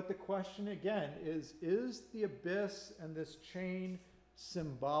 But the question again is the abyss and this chain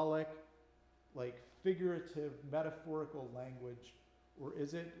symbolic, like figurative, metaphorical language, or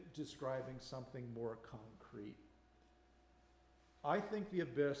is it describing something more concrete? I think the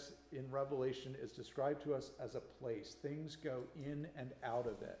abyss in Revelation is described to us as a place. Things go in and out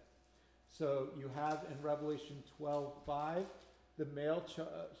of it. So you have in Revelation 12:5, the male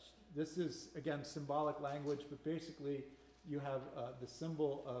child, this is again symbolic language, but basically you have the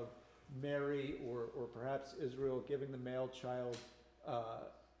symbol of Mary or perhaps Israel giving the male child,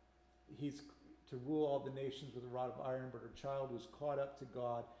 he's to rule all the nations with a rod of iron, but her child was caught up to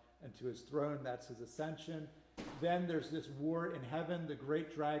God and to his throne. That's his ascension. Then there's this war in heaven. The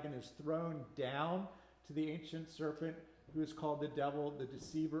great dragon is thrown down to the ancient serpent, who is called the devil, the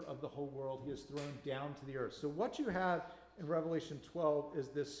deceiver of the whole world. He is thrown down to the earth. So what you have in Revelation 12 is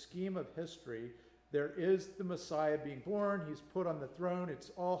this scheme of history. There is the Messiah being born. He's put on the throne.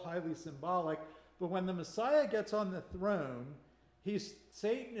 It's all highly symbolic. But when the Messiah gets on the throne,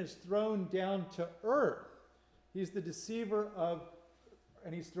 Satan is thrown down to earth. He's the deceiver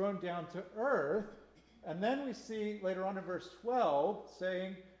and he's thrown down to earth. And then we see later on in verse 12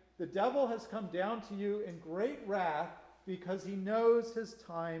 saying, the devil has come down to you in great wrath because he knows his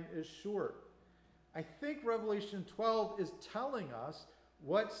time is short. I think Revelation 12 is telling us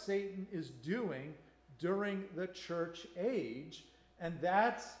what Satan is doing during the church age, and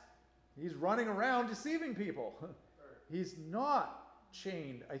that's he's running around deceiving people. He's not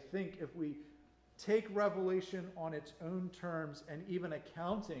chained. I think if we take Revelation on its own terms and even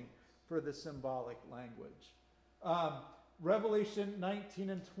accounting for the symbolic language. Revelation 19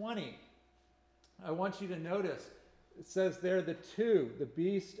 and 20. I want you to notice, it says there the two, the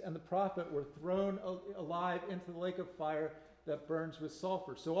beast and the prophet, were thrown alive into the lake of fire that burns with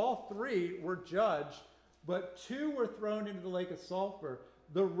sulfur. So all three were judged, but two were thrown into the lake of sulfur.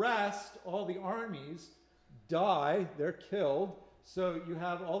 The rest, all the armies, die. They're killed. So you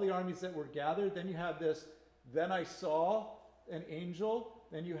have all the armies that were gathered. Then you have this, then I saw an angel.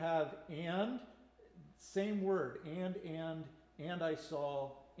 Then you have and, same word, and I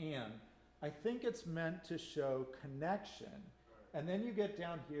saw, and. I think it's meant to show connection. And then you get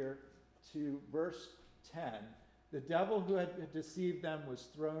down here to verse 10. The devil who had deceived them was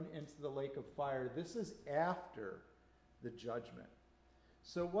thrown into the lake of fire. This is after the judgment.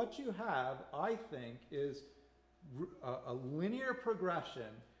 So what you have, I think, is a linear progression.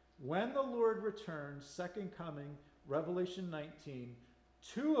 When the Lord returns, second coming, Revelation 19,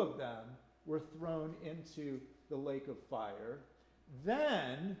 two of them were thrown into the lake of fire.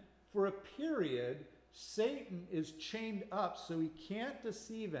 Then, for a period, Satan is chained up so he can't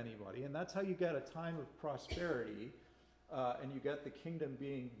deceive anybody. And that's how you get a time of prosperity, and you get the kingdom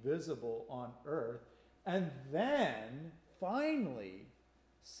being visible on earth. And then, finally,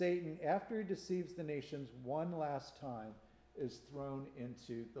 Satan, after he deceives the nations one last time, is thrown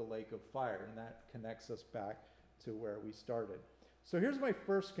into the lake of fire. And that connects us back to where we started. So here's my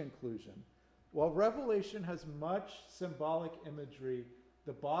first conclusion. While Revelation has much symbolic imagery,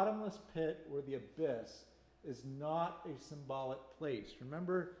 the bottomless pit or the abyss is not a symbolic place.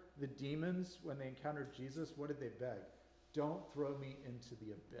 Remember the demons, when they encountered Jesus, what did they beg? Don't throw me into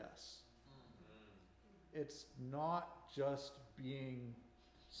the abyss. It's not just being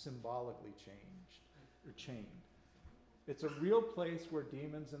symbolically chained. It's a real place where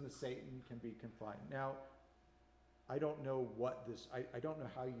demons and the Satan can be confined. Now, I don't know I don't know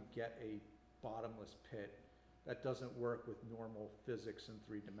how you get a bottomless pit. That doesn't work with normal physics in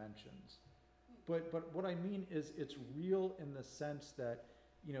 3 dimensions. But what I mean is it's real in the sense that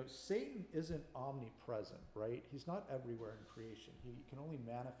Satan isn't omnipresent, right? He's not everywhere in creation. He can only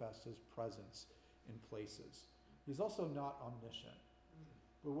manifest his presence in places. He's also not omniscient.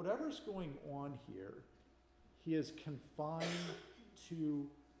 But whatever's going on here, he is confined to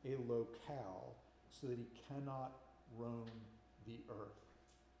a locale so that he cannot roam the earth.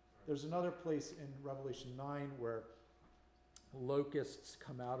 There's another place in Revelation 9 where locusts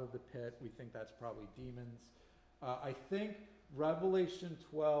come out of the pit. We think that's probably demons. I think Revelation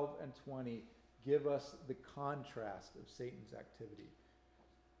 12 and 20 give us the contrast of Satan's activity.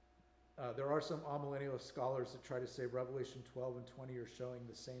 There are some amillennialist scholars that try to say Revelation 12 and 20 are showing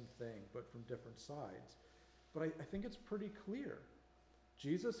the same thing, but from different sides. But I think it's pretty clear.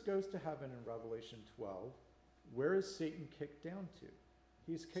 Jesus goes to heaven in Revelation 12. Where is Satan kicked down to?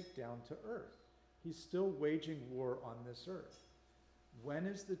 He's kicked down to earth. He's still waging war on this earth. When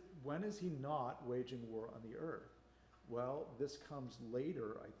is he not waging war on the earth? Well, this comes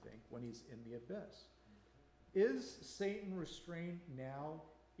later, I think, when he's in the abyss. Is Satan restrained now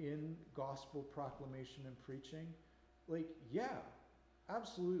in gospel proclamation and preaching? Yeah,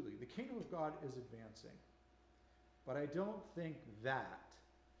 absolutely. The kingdom of God is advancing. But I don't think that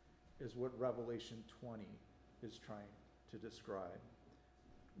is what Revelation 20 is trying to describe.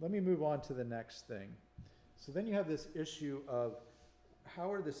 Let me move on to the next thing. So then you have this issue of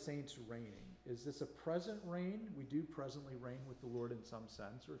how are the saints reigning? Is this a present reign? We do presently reign with the Lord in some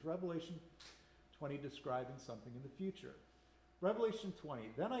sense. Or is Revelation 20 describing something in the future? Revelation 20,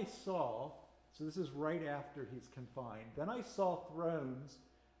 then I saw, so this is right after he's confined, then I saw thrones,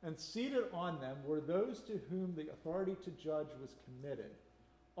 and seated on them were those to whom the authority to judge was committed.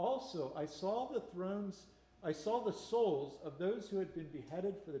 Also, I saw the souls of those who had been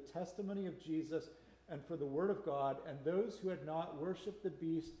beheaded for the testimony of Jesus and for the word of God, and those who had not worshipped the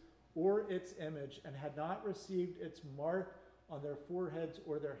beast or its image, and had not received its mark on their foreheads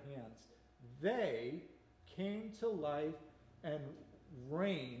or their hands. They came to life and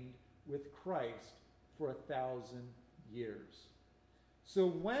reigned with Christ for 1,000 years. So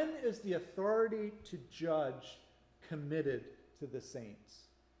when is the authority to judge committed to the saints?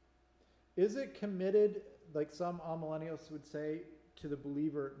 Is it committed, like some amillennialists would say, to the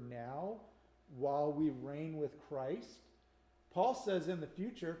believer now while we reign with Christ? Paul says in the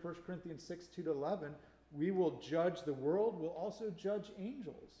future, 1 Corinthians 6, 2-11, we will judge the world, we'll also judge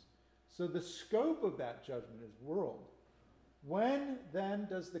angels. So the scope of that judgment is world. When then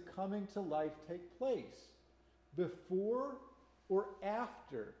does the coming to life take place? Before or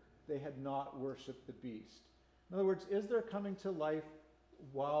after they had not worshipped the beast? In other words, is there coming to life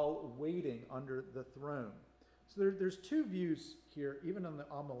while waiting under the throne? So there's two views here, even on the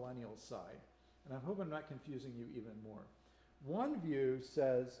amillennial side. And I hope I'm not confusing you even more. One view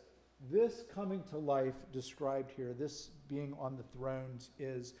says this coming to life described here, this being on the thrones,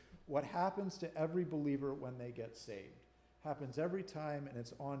 is what happens to every believer when they get saved. Happens every time, and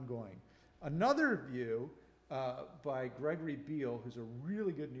it's ongoing. Another view by Gregory Beale, who's a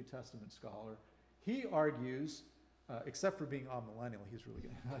really good New Testament scholar, he argues, except for being amillennial, he's really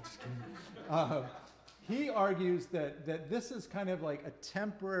good. I'm just kidding. He argues that this is kind of like a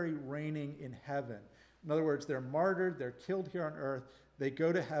temporary reigning in heaven. In other words, they're martyred, they're killed here on earth, they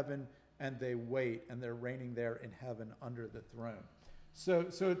go to heaven, and they wait, and they're reigning there in heaven under the throne.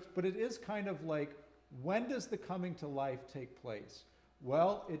 But it is kind of like, when does the coming to life take place?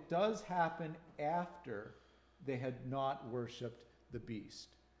 Well, it does happen after they had not worshipped the beast.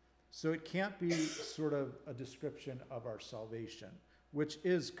 So it can't be sort of a description of our salvation, which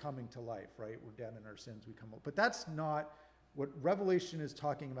is coming to life, right? We're dead in our sins, we come up. But that's not what Revelation is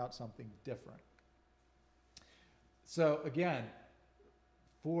talking about, something different. So again,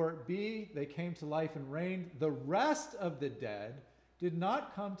 for B, they came to life and reigned. The rest of the dead did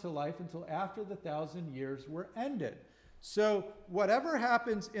not come to life until after the 1,000 years were ended. So whatever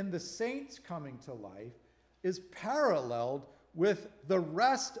happens in the saints coming to life is paralleled with the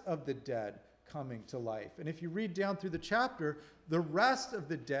rest of the dead coming to life. And if you read down through the chapter, the rest of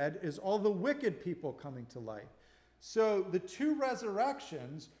the dead is all the wicked people coming to life. So the two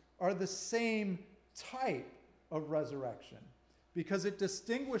resurrections are the same type of resurrection because it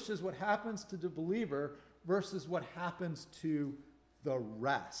distinguishes what happens to the believer versus what happens to the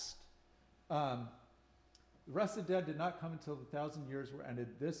rest. The rest of the dead did not come until the 1,000 years were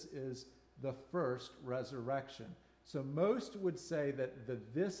ended. This is the first resurrection. So most would say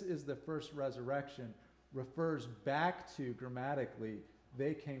that this is the first resurrection refers back to, grammatically,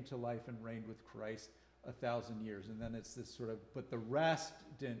 they came to life and reigned with Christ 1,000 years. And then it's this sort of, but the rest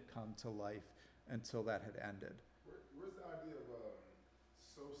didn't come to life until that had ended. Where's the idea of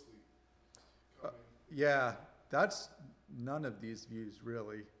soul sleep coming? Yeah, that's none of these views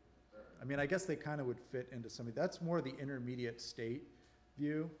really. I mean, I guess they kind of would fit into something. That's more the intermediate state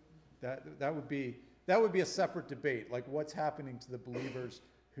view. That would be a separate debate, like what's happening to the believers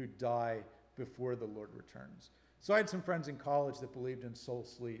who die before the Lord returns. So I had some friends in college that believed in soul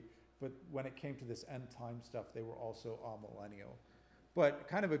sleep, but when it came to this end time stuff, they were also amillennial. But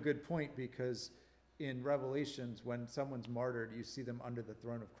kind of a good point, because in Revelations, when someone's martyred, you see them under the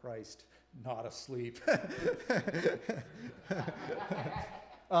throne of Christ, not asleep.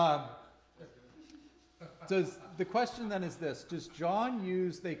 The question then is this: does John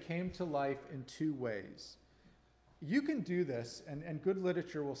use "they came to life" in two ways? You can do this, and good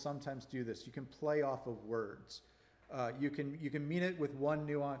literature will sometimes do this. You can play off of words. You can mean it with one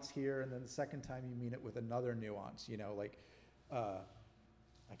nuance here, and then the second time you mean it with another nuance. You know, like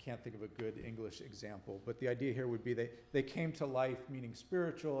I can't think of a good English example, but the idea here would be they came to life meaning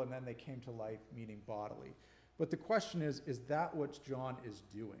spiritual, and then they came to life meaning bodily. But the question is that what John is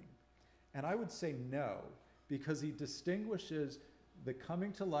doing? And I would say no, because he distinguishes the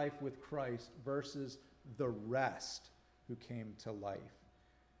coming to life with Christ versus the rest who came to life.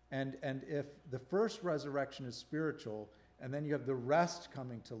 And if the first resurrection is spiritual, and then you have the rest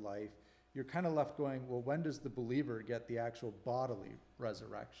coming to life, you're kind of left going, well, when does the believer get the actual bodily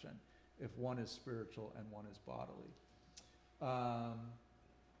resurrection, if one is spiritual and one is bodily?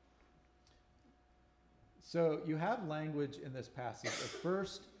 So you have language in this passage of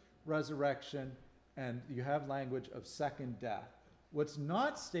first resurrection, and you have language of second death. What's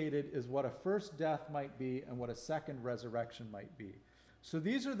not stated is what a first death might be and what a second resurrection might be. So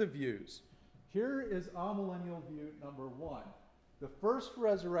these are the views. Here is amillennial view number one. The first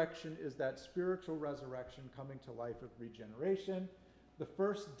resurrection is that spiritual resurrection coming to life of regeneration. The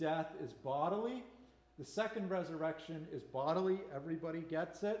first death is bodily. The second resurrection is bodily. Everybody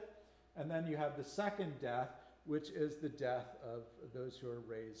gets it. And then you have the second death, which is the death of those who are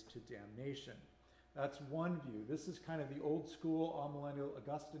raised to damnation. That's one view. This is kind of the old school amillennial.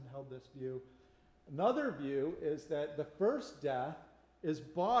 Augustine held this view. Another view is that the first death is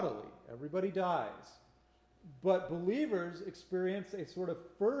bodily. Everybody dies. But believers experience a sort of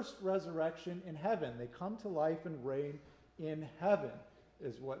first resurrection in heaven. They come to life and reign in heaven,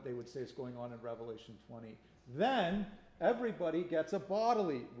 is what they would say is going on in Revelation 20. Then everybody gets a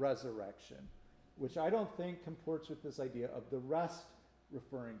bodily resurrection, which I don't think comports with this idea of the rest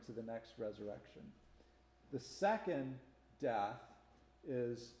referring to the next resurrection. The second death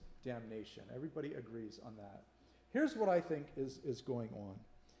is damnation. Everybody agrees on that. Here's what I think is going on.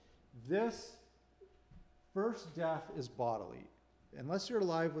 This first death is bodily. Unless you're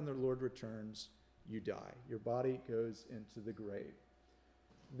alive when the Lord returns, you die. Your body goes into the grave.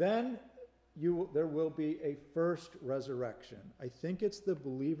 Then there will be a first resurrection. I think it's the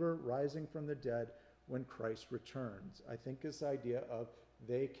believer rising from the dead when Christ returns. I think this idea of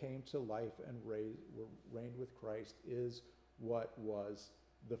they came to life and reigned with Christ is what was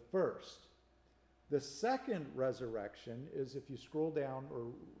the first. The second resurrection is, if you scroll down or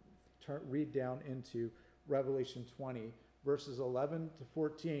read down into Revelation 20, verses 11 to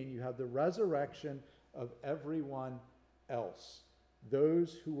 14, you have the resurrection of everyone else,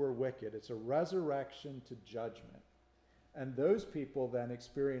 those who were wicked. It's a resurrection to judgment. And those people then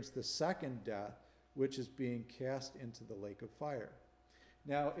experience the second death, which is being cast into the lake of fire.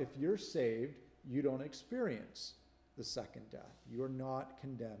 Now, if you're saved, you don't experience the second death. You are not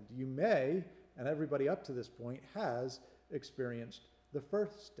condemned. You may, and everybody up to this point has experienced the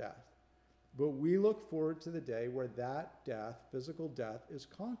first death. But we look forward to the day where that death, physical death, is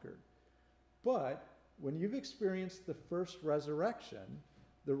conquered. But when you've experienced the first resurrection,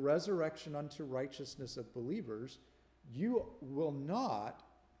 the resurrection unto righteousness of believers, you will not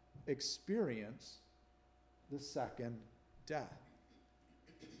experience the second death.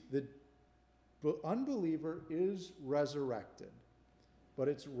 The unbeliever is resurrected, but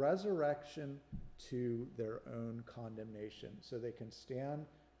it's resurrection to their own condemnation, so they can stand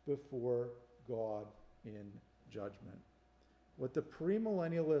before God in judgment. What the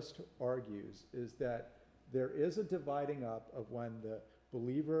premillennialist argues is that there is a dividing up of when the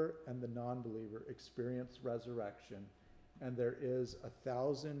believer and the non-believer experience resurrection, and there is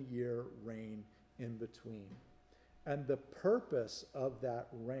 1,000-year reign in between. And the purpose of that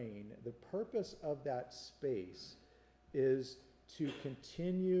reign, the purpose of that space, is to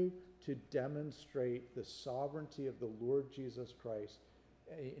continue to demonstrate the sovereignty of the Lord Jesus Christ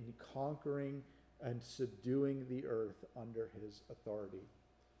in conquering and subduing the earth under his authority.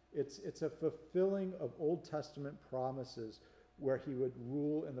 It's a fulfilling of Old Testament promises where he would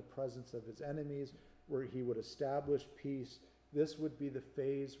rule in the presence of his enemies, where he would establish peace. This would be the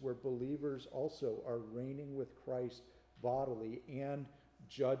phase where believers also are reigning with Christ bodily and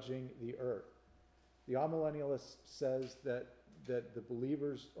judging the earth. The amillennialist says that the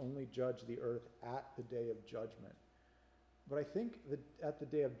believers only judge the earth at the day of judgment. But I think that at the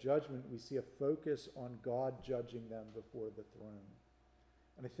day of judgment, we see a focus on God judging them before the throne.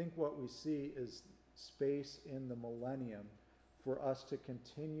 And I think what we see is space in the millennium for us to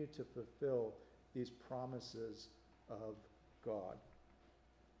continue to fulfill these promises of God.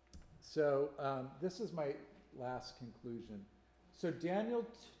 So this is my last conclusion. So Daniel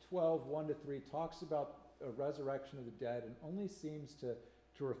 12, 1-3 talks about a resurrection of the dead and only seems to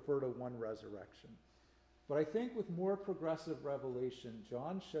refer to one resurrection. But I think with more progressive revelation,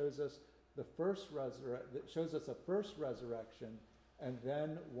 John shows us a first resurrection and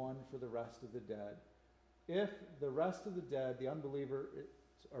then one for the rest of the dead. If the rest of the dead, the unbeliever,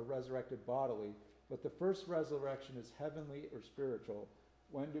 are resurrected bodily, but the first resurrection is heavenly or spiritual,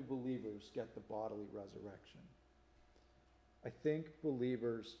 when do believers get the bodily resurrection? I think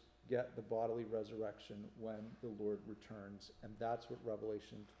believers get the bodily resurrection when the Lord returns, and that's what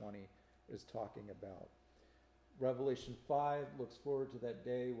Revelation 20 is talking about. Revelation 5 looks forward to that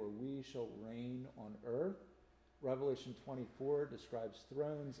day where we shall reign on earth. Revelation 24 describes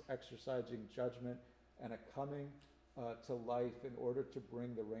thrones, exercising judgment, and a coming to life in order to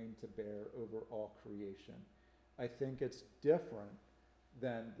bring the reign to bear over all creation. I think it's different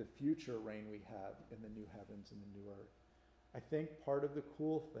than the future reign we have in the new heavens and the new earth. I think part of the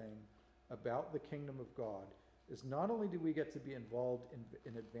cool thing about the kingdom of God is not only do we get to be involved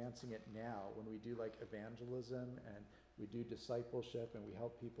in advancing it now when we do like evangelism and we do discipleship and we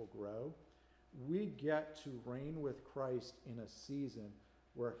help people grow, we get to reign with Christ in a season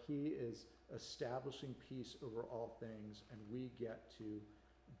where he is establishing peace over all things, and we get to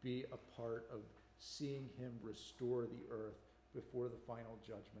be a part of seeing him restore the earth before the final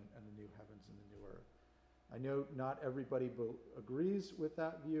judgment and the new heavens and the new earth. I know not everybody agrees with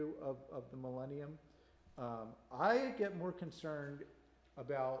that view of the millennium. I get more concerned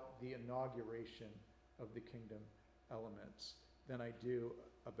about the inauguration of the kingdom elements than I do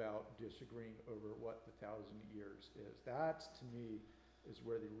about disagreeing over what the 1,000 years is. That, to me, is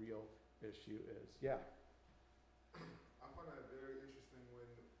where the real issue is. Yeah? I find that very interesting when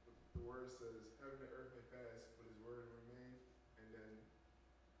the word says, heaven and earth may pass, but his word will remain. And then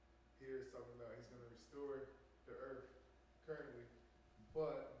here it's talking about he's going to restore the earth currently,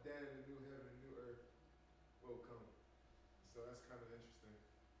 but then the new heaven and new earth will come. So that's kind of interesting.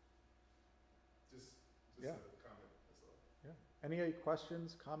 Just Yeah. a comment, that's all. Yeah. Any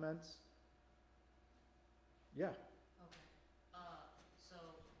questions, comments? Yeah. Okay. So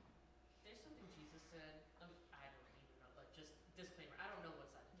there's something Jesus said. I don't even know, but just disclaimer. I don't know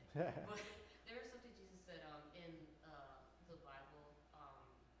what side to take. But there is something Jesus said in the Bible.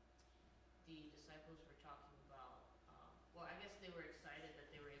 The disciples were talking about. Well, I guess they were excited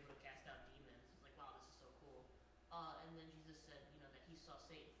that they were able to cast out demons. It's like, wow, this is so cool. And then Jesus said, that he saw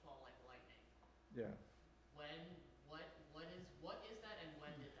Satan fall like lightning. Yeah. What is that, and when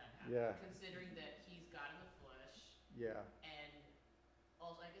did that happen? Yeah. Considering that he's God in the flesh. Yeah. And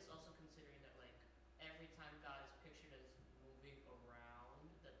also, I guess also considering that like every time God is pictured as moving around,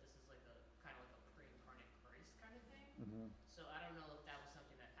 that this is like a kind of like a pre-incarnate Christ kind of thing. Mm-hmm. So I don't know if that was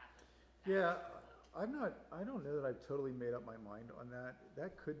something that happened. Yeah, I don't know that I've totally made up my mind on that.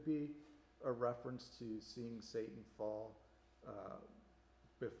 That could be a reference to seeing Satan fall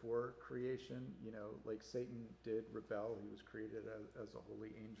before creation. Like Satan did rebel. He was created as a holy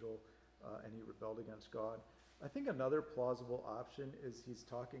angel, and he rebelled against God. I think another plausible option is he's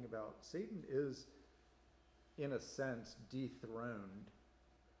talking about Satan is, in a sense, dethroned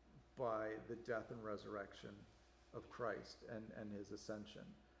by the death and resurrection of Christ and his ascension.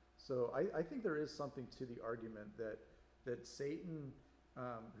 So I think there is something to the argument that Satan,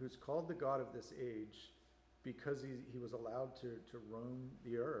 who's called the God of this age, because he was allowed to roam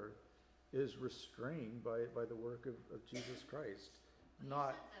the earth, is restrained by the work of Jesus Christ. But he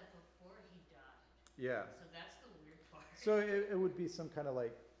said that before he died. Yeah. So that's the weird part. So it would be some kind of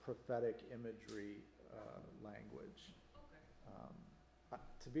like prophetic imagery language. Okay.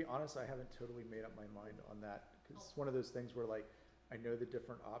 To be honest, I haven't totally made up my mind on that, because it's one of those things where like I know the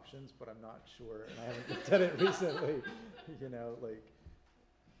different options, but I'm not sure, and I haven't looked at it recently.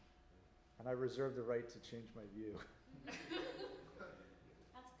 And I reserve the right to change my view. That's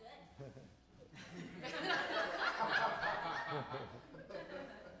good.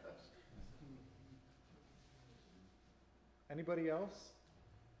 Anybody else?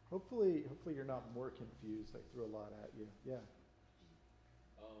 Hopefully you're not more confused. I threw a lot at you. Yeah.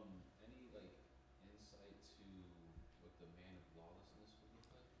 Any insight to what the man of lawlessness would look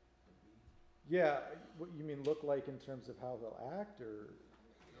like? Yeah. What you mean look like in terms of how they'll act, or?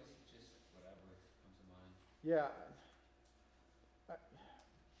 I guess just whatever comes to mind. Yeah.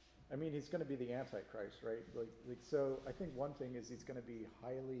 I mean, he's going to be the Antichrist, right? Like, so I think one thing is he's going to be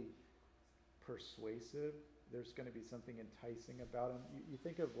highly persuasive. There's going to be something enticing about him. You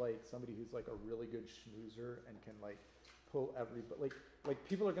think of like somebody who's like a really good schmoozer and can like pull everybody, like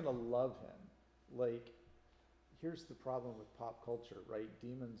people are going to love him. Like, here's the problem with pop culture, right?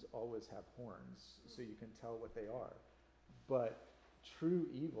 Demons always have horns, so you can tell what they are. But true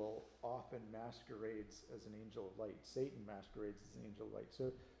evil often masquerades as an angel of light. Satan masquerades as an angel of light.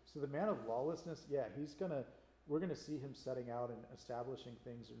 So the man of lawlessness, yeah, we're gonna see him setting out and establishing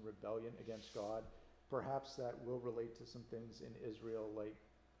things in rebellion against God. Perhaps that will relate to some things in Israel, like,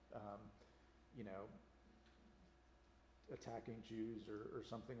 attacking Jews or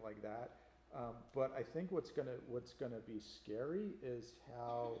something like that. But I think what's gonna be scary is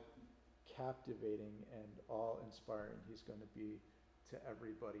how captivating and awe-inspiring he's going to be to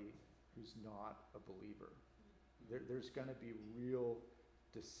everybody who's not a believer. There's going to be real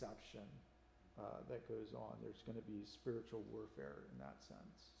deception that goes on. There's going to be spiritual warfare in that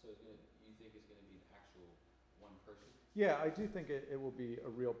sense. So you think it's going to be an actual one person? Yeah, I do think it will be a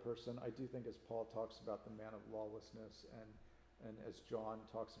real person. I do think, as Paul talks about the man of lawlessness, and as John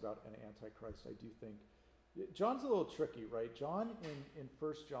talks about an antichrist, I do think John's a little tricky, right? John in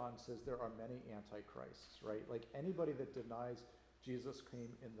 1 John says there are many antichrists, right? Like anybody that denies Jesus came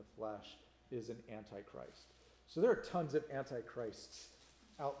in the flesh is an antichrist. So there are tons of antichrists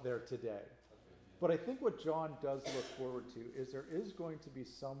out there today. But I think what John does look forward to is there is going to be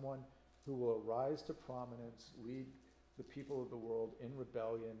someone who will arise to prominence, lead the people of the world in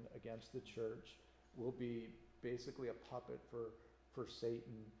rebellion against the church, will be basically a puppet for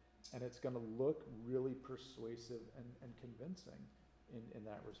Satan, and it's going to look really persuasive and convincing in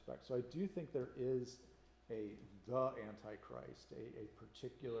that respect. So I do think there is the Antichrist,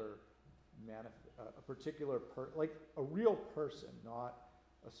 a real person, not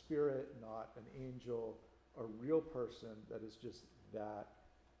a spirit, not an angel, a real person that is just that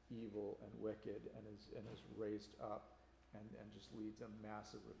evil and wicked and is raised up and just leads a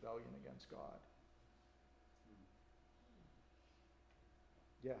massive rebellion against God.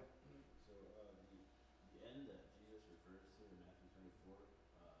 Yeah. So the end that Jesus refers to in Matthew 24,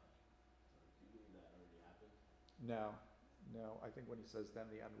 do you believe that already happened? No. I think when he says then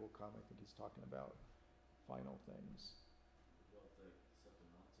the end will come, I think he's talking about final things. What about like the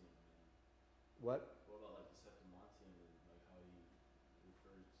Septimontian and What? what about like the Septimontian and like how he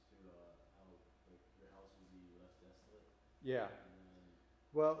refers to how like your house will be left desolate? Yeah. And then,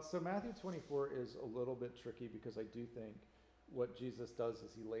 Well, so Matthew 24 is a little bit tricky because I do think what Jesus does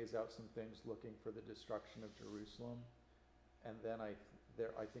is he lays out some things looking for the destruction of Jerusalem, and then I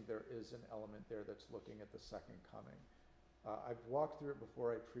think there is an element there that's looking at the second coming. I've walked through it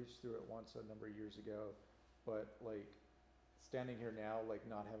before. I preached through it once a number of years ago, but like standing here now, like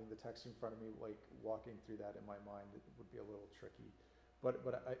not having the text in front of me, like walking through that in my mind, it would be a little tricky.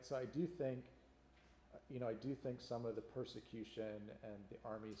 So I do think, I do think some of the persecution and the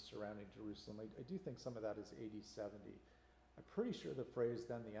armies surrounding Jerusalem, I do think some of that is AD 70. I'm pretty sure the phrase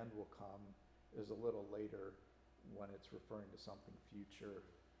 "then the end will come" is a little later when it's referring to something future.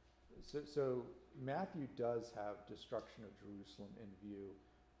 So Matthew does have destruction of Jerusalem in view,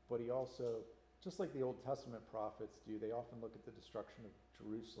 but he also, just like the Old Testament prophets do, they often look at the destruction of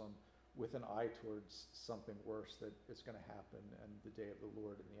Jerusalem with an eye towards something worse that is going to happen and the day of the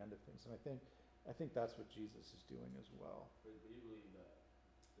Lord and the end of things. And I think that's what Jesus is doing as well. but do you believe that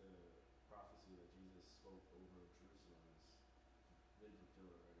the prophecy that Jesus spoke over Jerusalem has been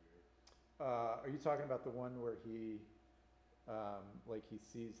fulfilled already, right? Are you talking about the one where he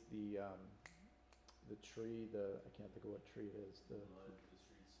sees the tree, I can't think of what tree it is. Blood, the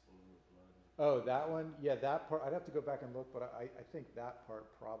streets full of blood. Oh, that one? Yeah, that part, I'd have to go back and look, but I think that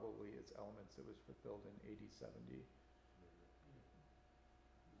part probably is elements that was fulfilled in AD 70.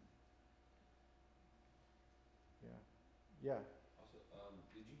 Yeah. Also,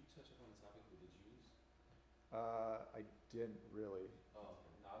 did you touch upon the topic with the Jews? I didn't really. Oh,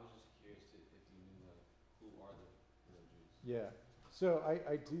 no, I was just curious if you knew who are the real Jews. Yeah. So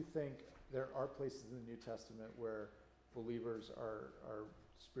I do think there are places in the New Testament where believers are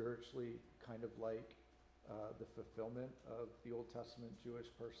spiritually kind of like the fulfillment of the Old Testament Jewish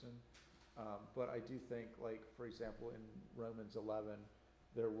person. But I do think, like, for example, in Romans 11,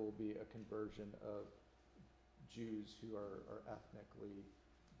 there will be a conversion of Jews who are ethnically,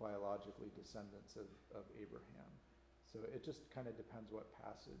 biologically descendants of Abraham. So it just kind of depends what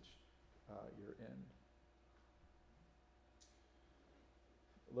passage you're in.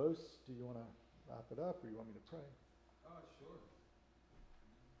 Los, do you want to wrap it up, or you want me to pray? Sure.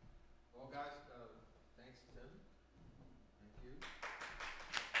 Well, guys, thanks, Tim. Thank you.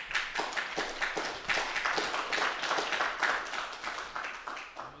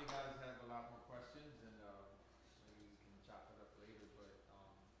 Some of you guys have a lot more questions, and maybe we can chop it up later. But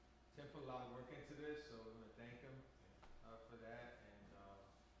Tim put a lot of work into this, so we're going to thank him for that. And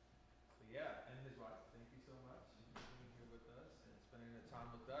so yeah, and his wife, thank you so much for being here with us and spending the time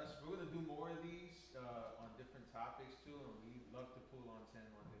with us. We're going to do more of these on different topics too, and we love to pull on Tim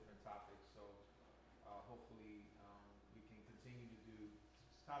on different topics. So hopefully we can continue to do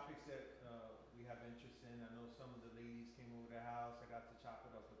topics that we have interest in. I know some of the ladies came over to the house. I got to chop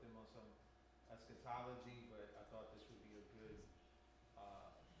it up with them on some eschatology, but I thought this would be a good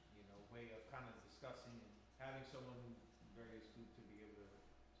way of kind of discussing and having someone who's very astute to be able to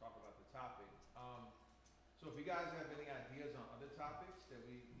talk about the topic. So if you guys have any ideas on other topics that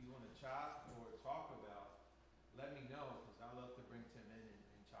you want to chop or talk about, let me know, because I love to bring Tim in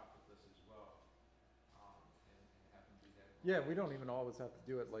and chop with us as well, and have him do that. Yeah, we don't even always have to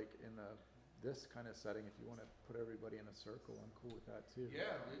do it like in this kind of setting. If you want to put everybody in a circle, I'm cool with that too.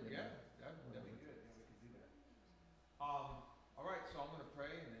 Yeah, You know? that'd be good. Yeah, we could do that. All right, so I'm going to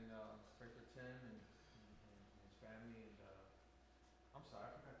pray and then pray for Tim and his family. And I'm sorry,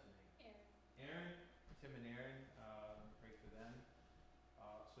 I forgot your name. Aaron. Tim and Aaron, pray for them.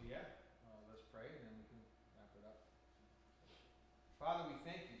 So yeah, let's pray and then we can wrap it up. Father, we